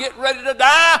 I'm getting ready to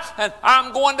die, and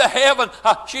I'm going to heaven.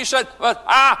 She said, but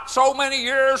so many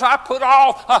years I put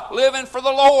off living for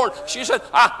the Lord. She said,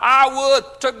 I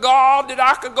would to God that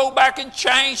I could go back and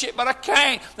change it, but I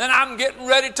can't. And I'm getting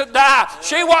ready to die.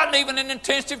 She wasn't even in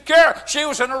intensive care. She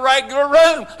was in a regular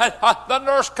room. And the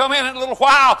nurse come in a little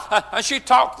while, and she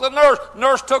talked to the nurse.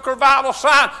 Nurse took her vital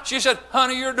sign. She said,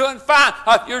 honey, you're doing fine.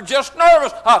 You're just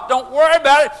nervous. Don't worry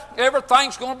about it.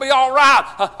 Everything's going to be all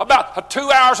right. About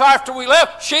 2 hours after we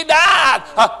left, she died.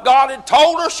 God had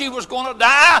told her she was going to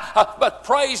die, but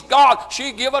praise God,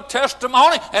 she gave a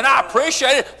testimony, and I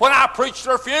appreciate it. When I preached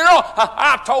her funeral,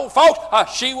 I told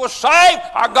folks she was saved.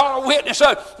 I got a witness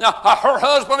of it. Now, her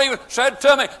husband even said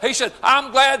to me, he said,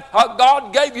 I'm glad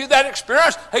God gave you that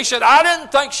experience. He said, I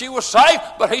didn't think she was saved,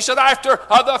 but he said, after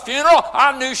the funeral,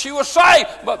 I knew she was saved.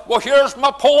 But, well, here's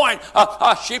my point.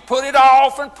 She put it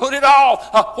off and put it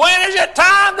off. When is it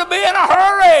time to be in a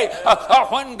hurry?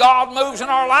 When God moves in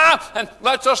our life and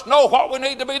lets us know what we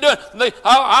need to be doing.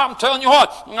 I'm telling you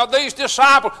what, these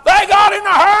disciples, they got in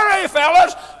a hurry,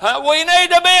 fellas. We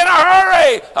need to be in a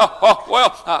hurry.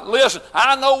 Listen,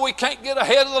 I know we can't get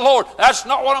ahead of the Lord. That's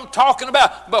not what I'm talking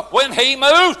about. But when He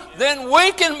moves, then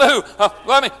we can move.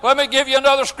 Let me give you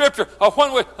another scripture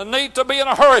when we need to be in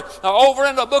a hurry. Over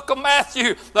in the book of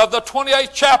Matthew, the 28th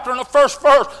chapter and the first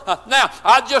verse. Now,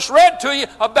 I just read to you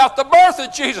about the birth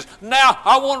of Jesus. Now,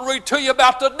 I want to read to you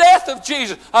about the death of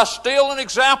Jesus. Still an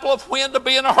example of when to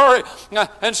be in a hurry.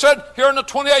 And said here in the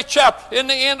 28th chapter, in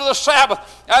the end of the Sabbath,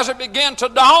 as it began to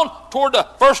dawn, toward the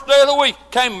first day of the week,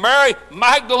 came Mary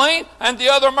Magdalene and the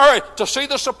other Mary to see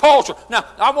the sepulchre. Now,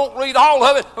 I won't read all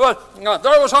of it, but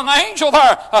there was an angel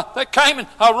there that came and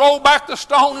rolled back the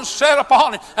stone and sat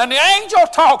upon it. And the angel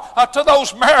talked to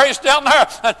those Marys down there.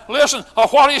 And listen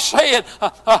what he said.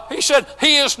 He said,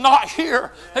 He is not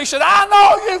here. He said, I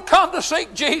know you've come to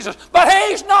seek Jesus, but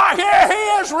He's not here. He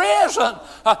is risen.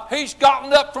 He's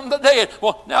gotten up from the dead.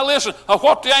 Well, now listen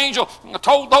what the angel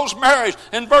told those Marys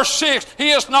in verse 6.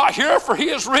 He is not here, for He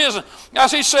is risen.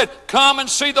 As He said, come and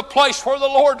see the place where the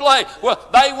Lord lay. Well,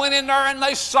 they went in there and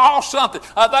they saw something.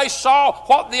 They saw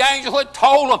what the angel had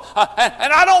told them.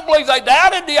 And I don't believe they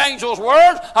doubted the angel's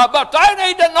words, but they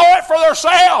need to know it for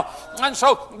themselves. And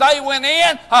so they went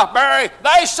in, Mary,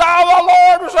 they saw the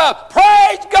Lord was up.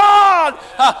 Praise God!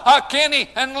 Kenny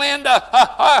and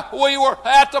Linda, we were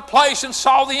at the place and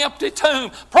saw the empty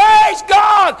tomb. Praise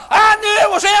God! I knew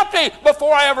it was empty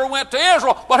before I ever went to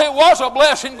Israel, but it was a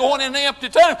blessing going in the empty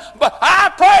tomb. But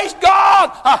I praise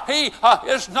God, he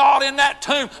is not in that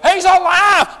tomb. He's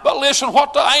alive. But listen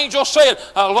what the angel said.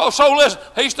 So listen,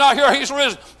 he's not here, he's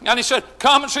risen. And he said,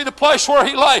 come and see the place where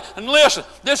he lay. And listen,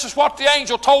 this is what the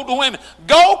angel told the women.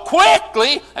 Go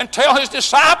quickly and tell his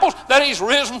disciples that he's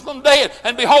risen from the dead.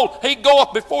 And behold, he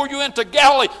goeth before you into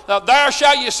Galilee. There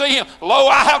shall you see him. Lo,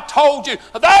 I have told you.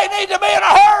 They need to be in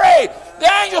a hurry.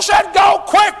 The angel said, go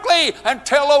quickly and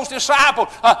tell those disciples,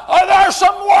 there's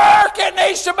some work that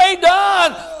needs to be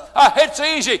done. It's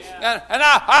easy, and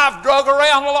I've drug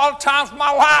around a lot of times in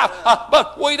my life,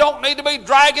 but we don't need to be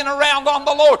dragging around on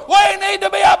the Lord. We need to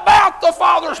be about the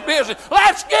Father's business.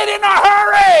 Let's get in a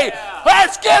hurry.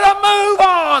 Let's get a move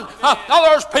on. Now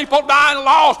there's people dying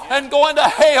lost and going to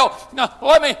hell. Now,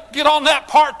 let me get on that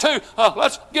part too.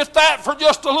 Let's get that for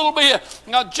just a little bit.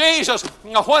 Jesus,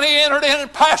 when he entered in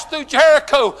and passed through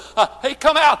Jericho, he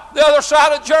come out the other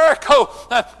side of Jericho.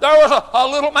 There was a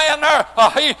little man there.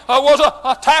 He was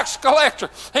a tax collector.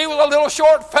 He was a little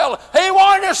short fella. He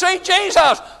wanted to see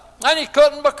Jesus, and he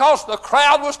couldn't because the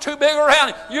crowd was too big around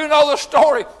him. You know the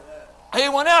story. He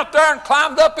went out there and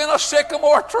climbed up in a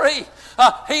sycamore tree.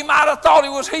 He might have thought he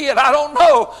was hid. I don't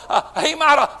know. He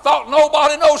might have thought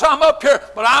nobody knows I'm up here.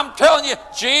 But I'm telling you,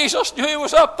 Jesus knew he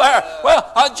was up there.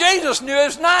 Well, Jesus knew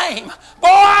his name. Boy,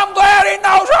 I'm glad he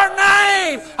knows our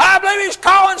name. I believe he's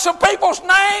calling some people's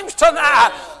names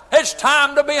tonight. It's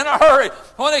time to be in a hurry.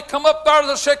 When he come up there to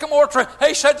the sycamore tree,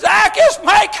 he said, Zacchaeus,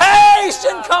 make haste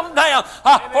and come down,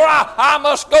 for I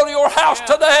must go to your house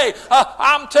today.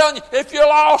 I'm telling you, if you're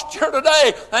lost here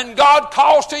today and God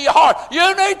calls to your heart, you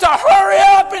need to hurry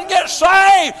up and get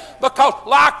saved. Because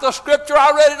like the scripture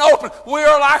I read in open, we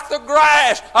are like the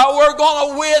grass. We're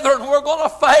going to wither and we're going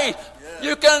to fade.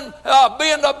 You can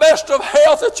be in the best of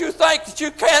health that you think that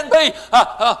you can be.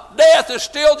 Death is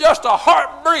still just a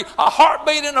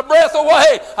heartbeat and a breath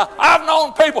away. I've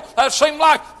known people that seem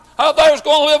like they was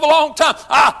going to live a long time.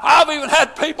 I've even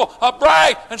had people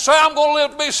brag and say, I'm going to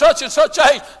live to be such and such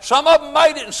age. Some of them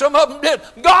made it and some of them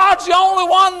didn't. God's the only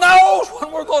one knows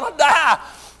when we're going to die.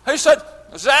 He said,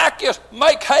 Zacchaeus,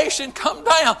 make haste and come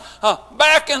down.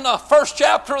 Back in the first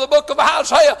chapter of the book of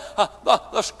Isaiah,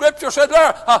 the scripture said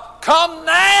there, come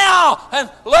now and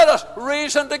let us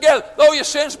reason together. Though your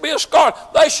sins be as scarlet,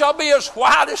 they shall be as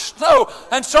white as snow.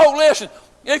 And so listen,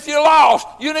 if you're lost,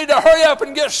 you need to hurry up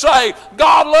and get saved.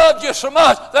 God loved you so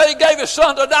much that he gave his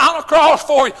son to die on the cross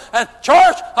for you. And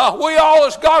church, we all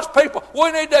as God's people,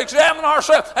 we need to examine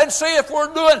ourselves and see if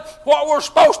we're doing what we're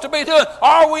supposed to be doing.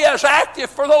 Are we as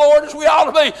active for the Lord as we ought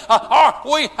to be? Are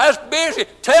we as busy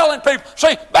telling people?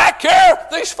 See, back here,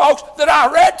 these folks that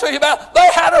I read to you about, they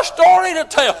had a story to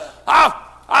tell.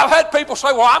 I've had people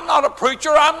say, well, I'm not a preacher,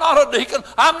 I'm not a deacon,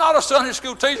 I'm not a Sunday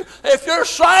school teacher. If you're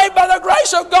saved by the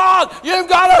grace of God, you've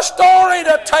got a story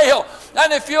to tell.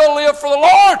 And if you'll live for the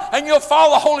Lord and you'll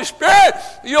follow the Holy Spirit,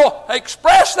 you'll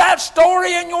express that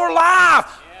story in your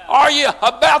life. Are you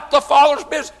about the Father's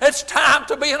business? It's time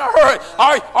to be in a hurry.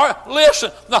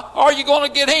 Listen, are you going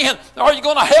to get in? Are you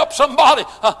going to help somebody?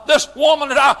 This woman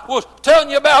that I was telling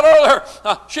you about earlier,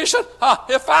 she said,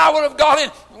 if I would have got in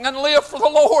and lived for the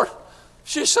Lord,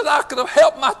 she said, I could have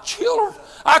helped my children.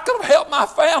 I could have helped my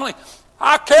family.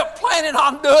 I kept planning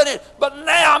on doing it, but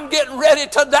now I'm getting ready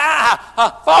to die.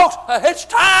 Folks, it's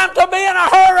time to be in a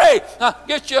hurry.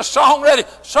 Get your song ready.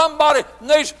 Somebody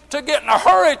needs to get in a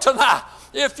hurry tonight.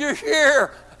 If you're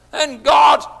here and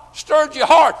God stirred your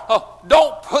heart,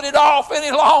 don't put it off any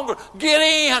longer. Get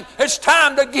in. It's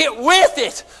time to get with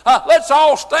it. Let's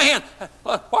all stand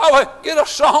while we get a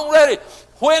song ready.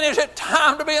 When is it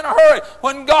time to be in a hurry?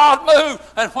 When God moves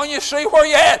and when you see where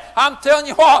you're at. I'm telling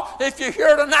you what, if you're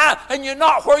here tonight and you're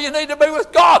not where you need to be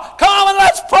with God, come and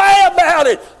let's pray about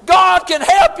it. God can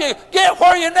help you get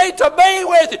where you need to be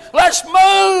with it. Let's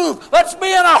move. Let's be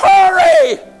in a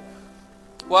hurry.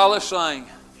 Well, let's sing.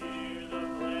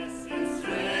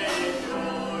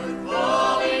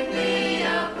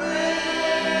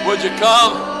 Would you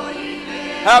come?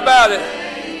 How about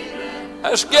it?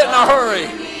 Let's get in a hurry.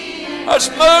 Let's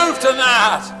move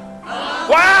tonight.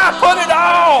 Why put it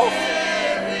off?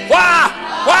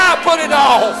 Why put it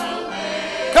off?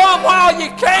 Come while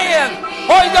you can.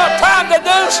 While you got time to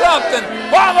do something.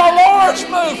 While the Lord's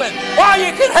moving. While you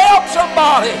can help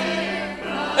somebody.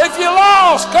 If you're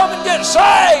lost, come and get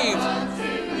saved.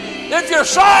 If you're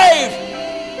saved,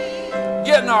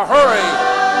 get in a hurry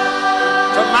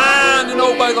to mind and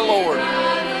obey the Lord.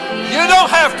 You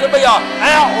don't have to be an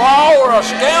outlaw or a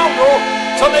scoundrel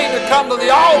so need to come to the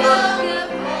altar.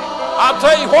 I'll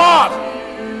tell you what,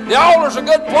 the altar's a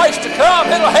good place to come.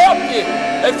 It'll help you.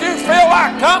 If you feel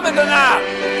like coming tonight,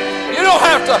 you don't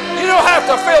have to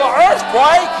feel an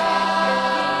earthquake.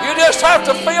 You just have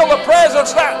to feel the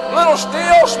presence, that little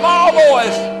still small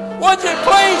voice. Would you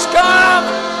please come?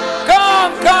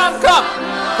 Come, come, come.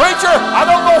 Preacher, I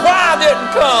don't know why I didn't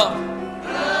come.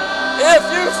 If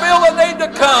you feel the need to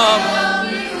come,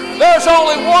 there's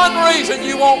only one reason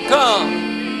you won't come.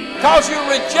 Because you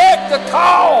reject the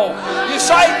call. You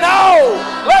say no.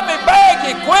 Let me beg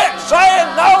you, quit saying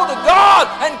no to God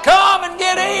and come and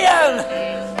get in.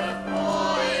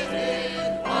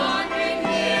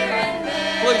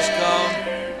 Please come.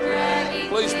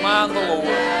 Please mind the Lord.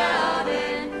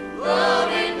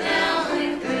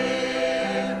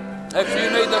 If you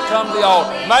need to come to the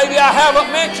altar. Maybe I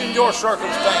haven't mentioned your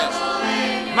circumstance.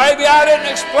 Maybe I didn't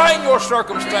explain your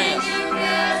circumstance.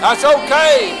 That's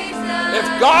okay. If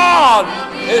God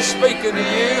is speaking to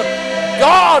you,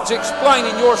 God's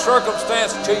explaining your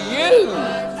circumstance to you.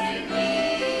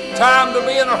 Time to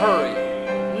be in a hurry.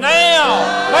 Now,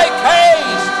 make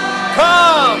haste.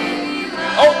 Come.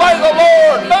 Obey the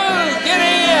Lord. Move. Get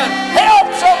in. Help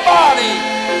somebody.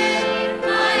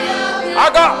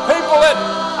 I got people that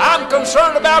I'm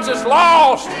concerned about that's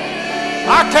lost.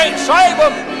 I can't save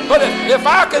them, but if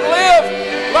I can live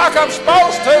like I'm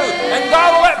supposed to, and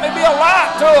God will let me be a light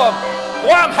to them,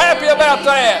 boy, I'm happy about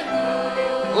that.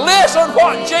 Listen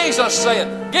what Jesus said.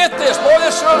 Get this, boy,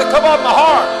 this really come on my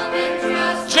heart.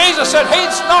 Jesus said,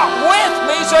 He's not with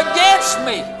me, He's against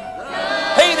me.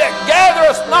 He that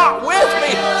gathereth not with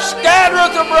me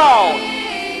scattereth abroad.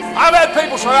 I've had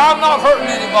people say, I'm not hurting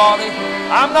anybody.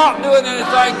 I'm not doing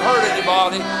anything to hurt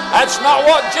anybody. That's not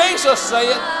what Jesus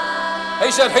said.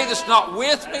 He said, He that's not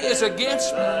with me is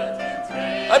against me.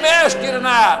 Let me ask you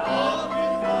tonight,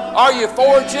 are you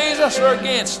for Jesus or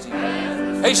against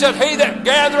Him? He said, He that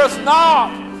gathereth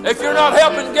not. If you're not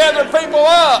helping gather people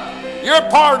up, you're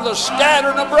part of the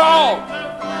scattering abroad.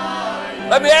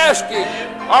 Let me ask you,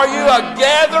 are you a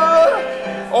gatherer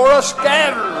or a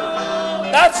scatterer?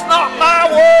 That's not my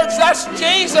words, that's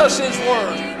Jesus'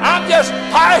 words. I'm just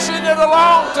passing it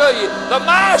along to you. The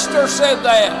Master said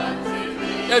that.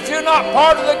 If you're not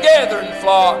part of the gathering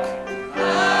flock,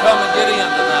 come and get in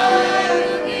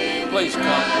tonight. Please come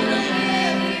get in.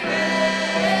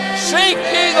 Seek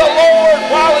ye the Lord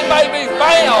while He may be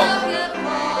found.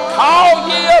 Call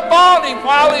ye upon Him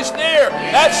while He's near.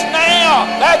 That's now.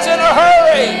 That's in a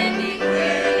hurry.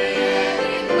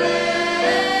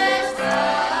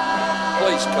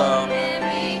 Please come.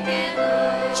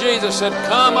 Jesus said,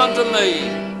 Come unto me,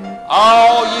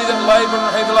 all ye that labor and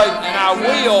are heavy laden, and I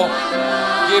will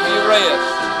give you rest.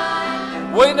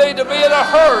 We need to be in a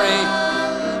hurry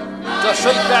to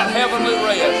seek that heavenly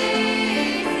rest.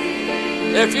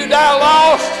 If you die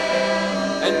lost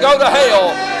and go to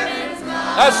hell,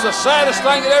 that's the saddest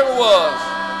thing that ever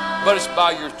was. But it's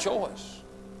by your choice.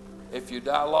 If you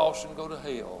die lost and go to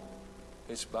hell,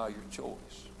 it's by your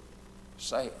choice.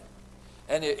 Sad.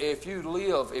 And if you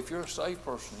live, if you're a saved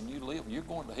person and you live, you're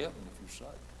going to heaven if you're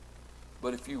saved.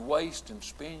 But if you waste and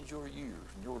spend your years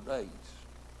and your days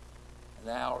and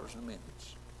hours and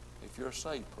minutes, if you're a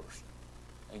saved person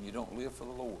and you don't live for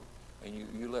the Lord and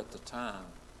you let the time,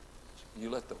 you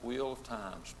let the wheel of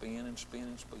time spin and spin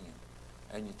and spin,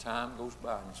 and your time goes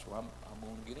by and you say, well, I'm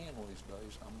going to get in one of these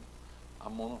days.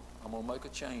 I'm going to make a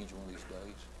change one of these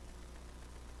days.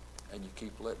 And you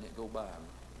keep letting it go by.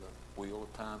 The wheel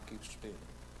of time keeps spinning.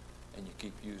 And you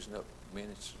keep using up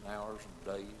minutes and hours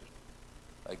and days.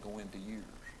 They go into years.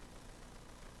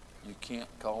 You can't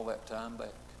call that time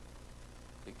back.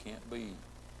 It can't be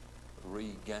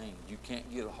regained. You can't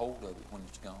get a hold of it when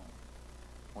it's gone.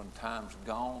 When time's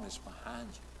gone, it's behind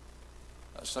you.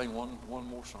 Let's sing one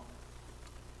more song.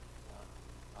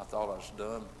 I thought I was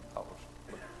done.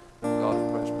 God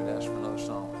impressed me to ask for another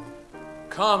song.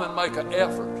 Come and make an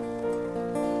effort.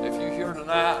 If you're here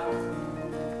tonight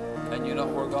and you know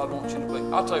where God wants you to be,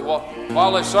 I'll tell you what,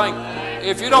 while they sing,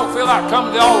 if you don't feel like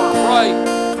coming to the altar to pray,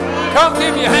 come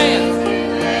give your hand.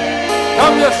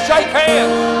 Come just shake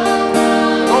hands.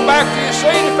 Go back to your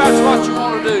seat if that's what you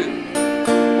want to do.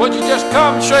 Would you just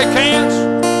come and shake hands?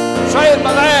 Say it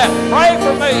by that. Pray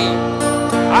for me.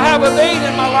 I have a need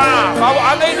in my life.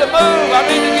 I need to move. I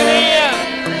need to get in.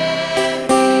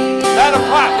 That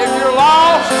applies. If you're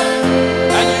lost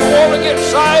and you want to get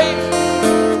saved,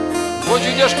 would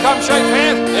you just come shake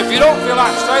hands? If you don't feel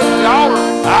like staying at the altar,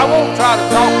 I won't try to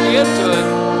talk you into it.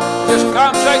 Just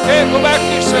come shake hands. Go back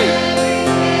to your seat.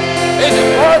 Is it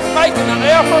worth making an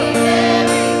effort?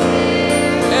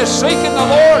 Is seeking the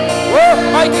Lord worth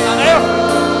making an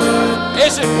effort?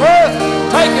 Is it worth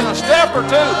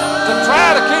offer to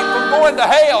try to keep from going to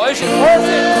hell? Is it worth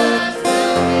it?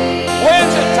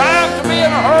 When's it time to be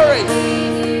in a hurry?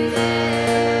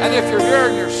 And if you're here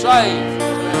and you're saved,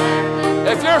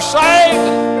 if you're saved,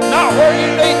 not where you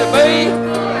need to be,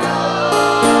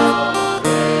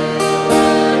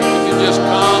 would you just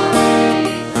come,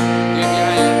 give your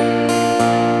hand?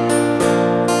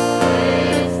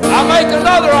 I'll make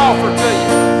another offer to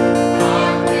you.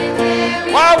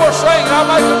 While we're singing, I'll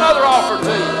make another offer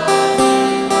to you.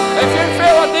 If you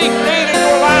feel a deep need in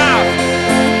your life,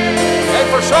 and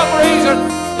for some reason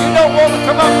you don't want to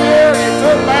come up here, you're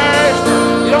too embarrassed,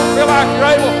 or you don't feel like you're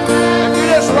able, if you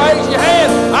just raise your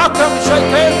hand, I'll come and shake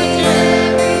hands with you.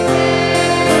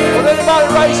 Would anybody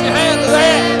raise your hand to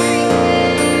that?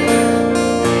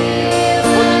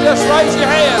 Would you just raise your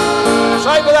hand?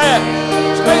 Say with that,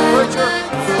 speak, preacher.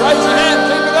 Raise your hand,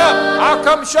 keep it up. I'll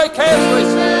come and shake hands with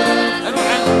you. And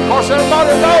of course,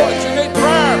 everybody will know that you need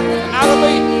prayer. And that'll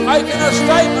be making a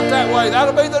statement that way.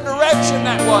 That'll be the direction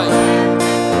that way.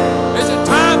 Is it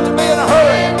time to be in a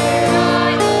hurry?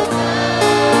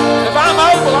 If I'm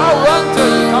able, I'll run to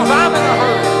you because I'm in a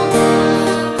hurry.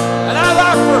 And I'd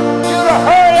like for you to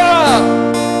hurry up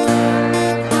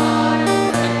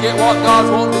and get what God's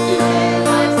wanting to give you.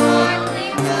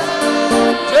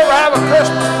 Did you ever have a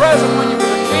Christmas present when you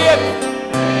were a kid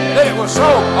that it was so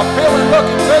appealing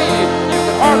looking to you, you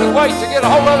could hardly wait to get a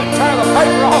hold of it and tear the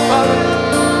paper off of it?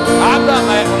 I've done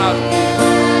that when I was a kid.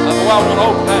 I want to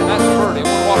open that, and that's pretty. I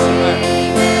want to watch it back.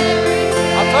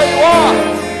 I'll tell you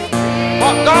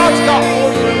what God's got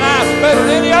for you tonight is better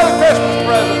than any other Christmas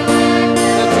present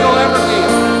that you'll ever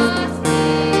give.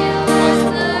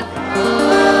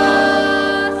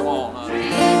 Come on, honey.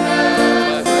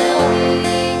 Bless the Lord.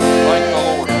 Thank the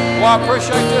Lord. Well, I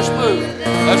appreciate this move.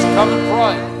 Let's come and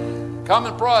pray. Come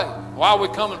and pray. While we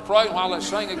come and pray, while let's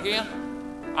sing again,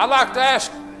 I'm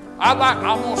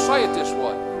going to say it this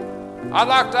way. I'd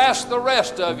like to ask the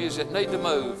rest of you that need to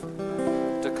move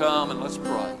to come and let's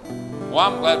pray. Well,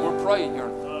 I'm glad we're praying here.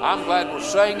 I'm glad we're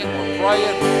singing, we're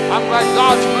praying. I'm glad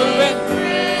God's moving.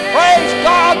 Praise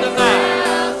God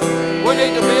tonight. We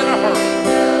need to be in a hurry.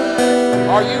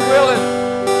 Are you willing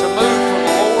to move for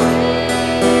the Lord?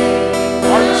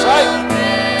 Are you saved?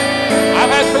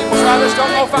 I've had people say, I just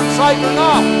don't know if I'm saved or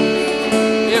not.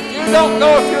 If you don't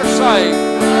know if you're saved,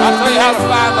 I'll tell you how to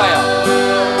find out.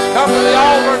 Come to the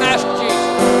altar and ask Jesus.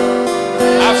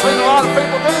 I've seen a lot of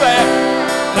people do that,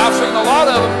 and I've seen a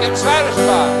lot of them get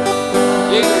satisfied.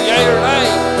 Either yea or nay.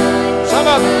 Some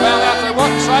of them found out they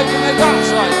wasn't saved and they got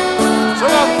saved.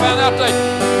 Some of them found out they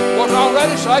wasn't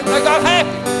already saved and they got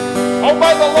happy.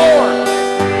 Obey the Lord.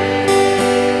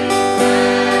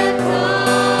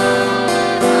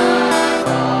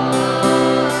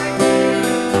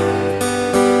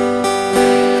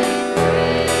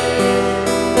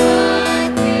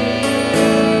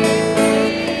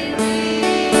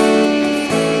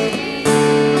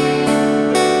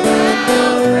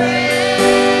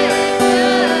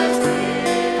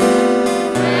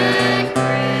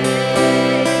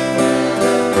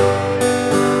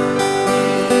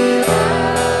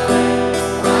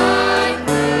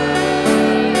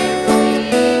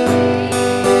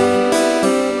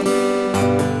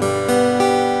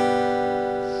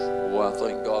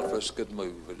 Good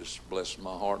move. It just blessed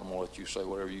my heart, and I'm going to let you say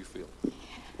whatever you feel.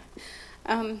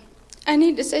 I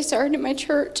need to say sorry to my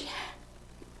church.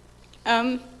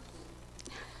 I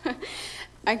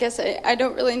guess I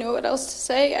don't really know what else to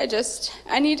say.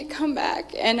 I need to come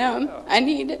back, and I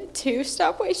need to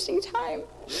stop wasting time.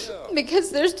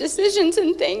 Because there's decisions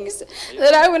and things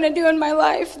that I want to do in my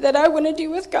life that I want to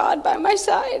do with God by my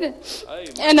side.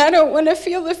 Amen. And I don't want to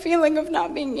feel the feeling of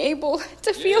not being able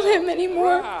to feel Him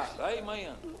anymore. Right.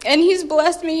 Amen. And He's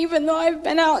blessed me even though I've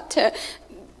been out to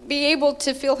be able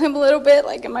to feel Him a little bit,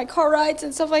 like in my car rides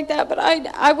and stuff like that. But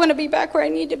I want to be back where I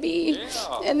need to be,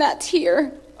 and that's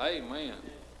here. Amen.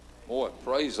 Boy,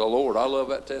 praise the Lord. I love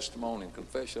that testimony and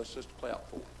confession. That's just a clap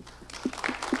for it.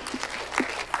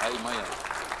 Amen.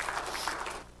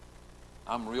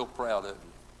 I'm real proud of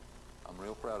you. I'm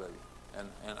real proud of you.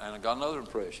 And I got another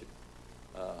impression.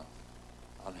 I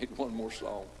need one more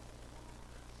song.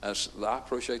 I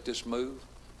appreciate this move.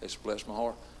 It's blessed my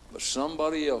heart. But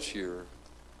somebody else here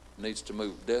needs to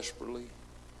move desperately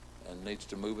and needs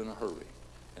to move in a hurry.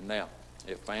 And now,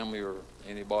 if family or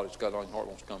anybody's got on your heart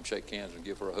wants to come shake hands and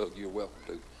give her a hug, you're welcome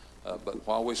to. But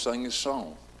while we sing this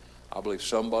song, I believe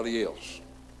somebody else,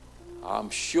 I'm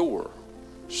sure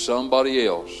somebody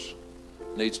else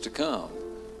needs to come.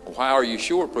 Well, how are you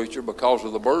sure, preacher? Because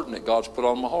of the burden that God's put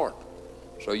on my heart.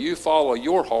 So you follow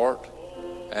your heart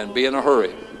and be in a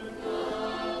hurry.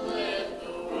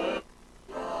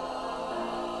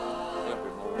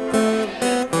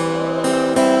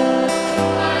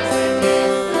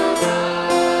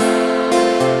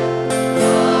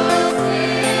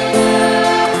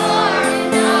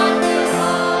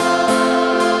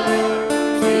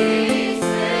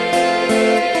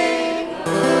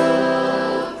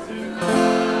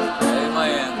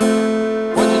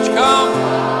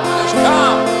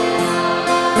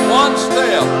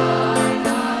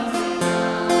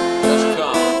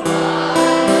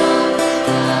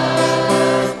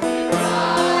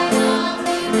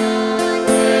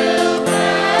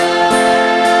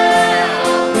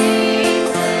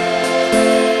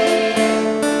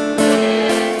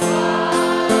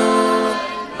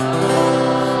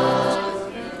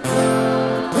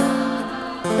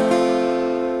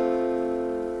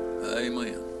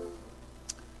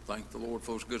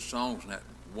 those good songs and that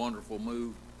wonderful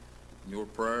move, and your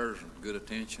prayers and good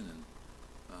attention, and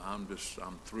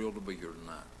I'm thrilled to be here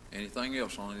tonight. Anything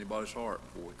else on anybody's heart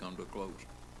before we come to a close?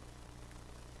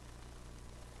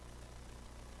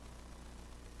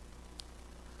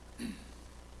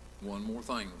 One more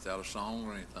thing, without a song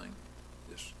or anything,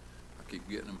 I keep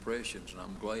getting impressions, and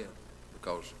I'm glad,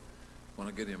 because when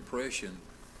I get an impression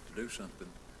to do something,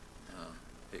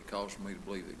 it causes me to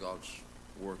believe that God's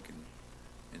working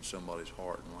in somebody's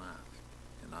heart and life,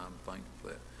 and I'm thankful for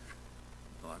that.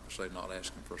 Like I say, not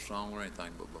asking for a song or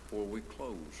anything, but before we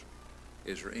close,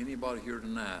 is there anybody here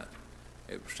tonight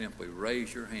that would simply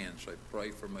raise your hand and say,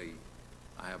 pray for me,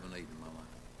 I have a need in my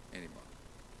life? Anybody?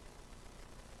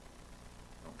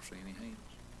 I don't see any hands.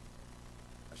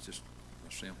 That's just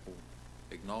a simple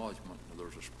acknowledgement that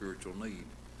there's a spiritual need.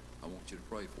 I want you to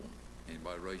pray for them.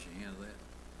 Anybody raise your hand to that?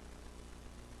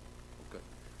 Okay.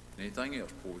 Anything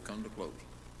else before we come to close?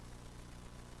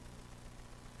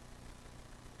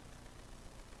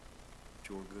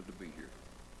 Sure good to be here.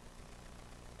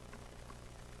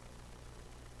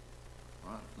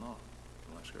 All right, if not,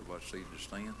 I'll ask everybody seated to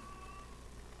stand.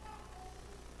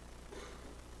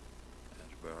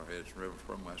 Let's bow our heads in reverence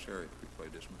for my Harry, if we pray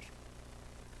dismissal.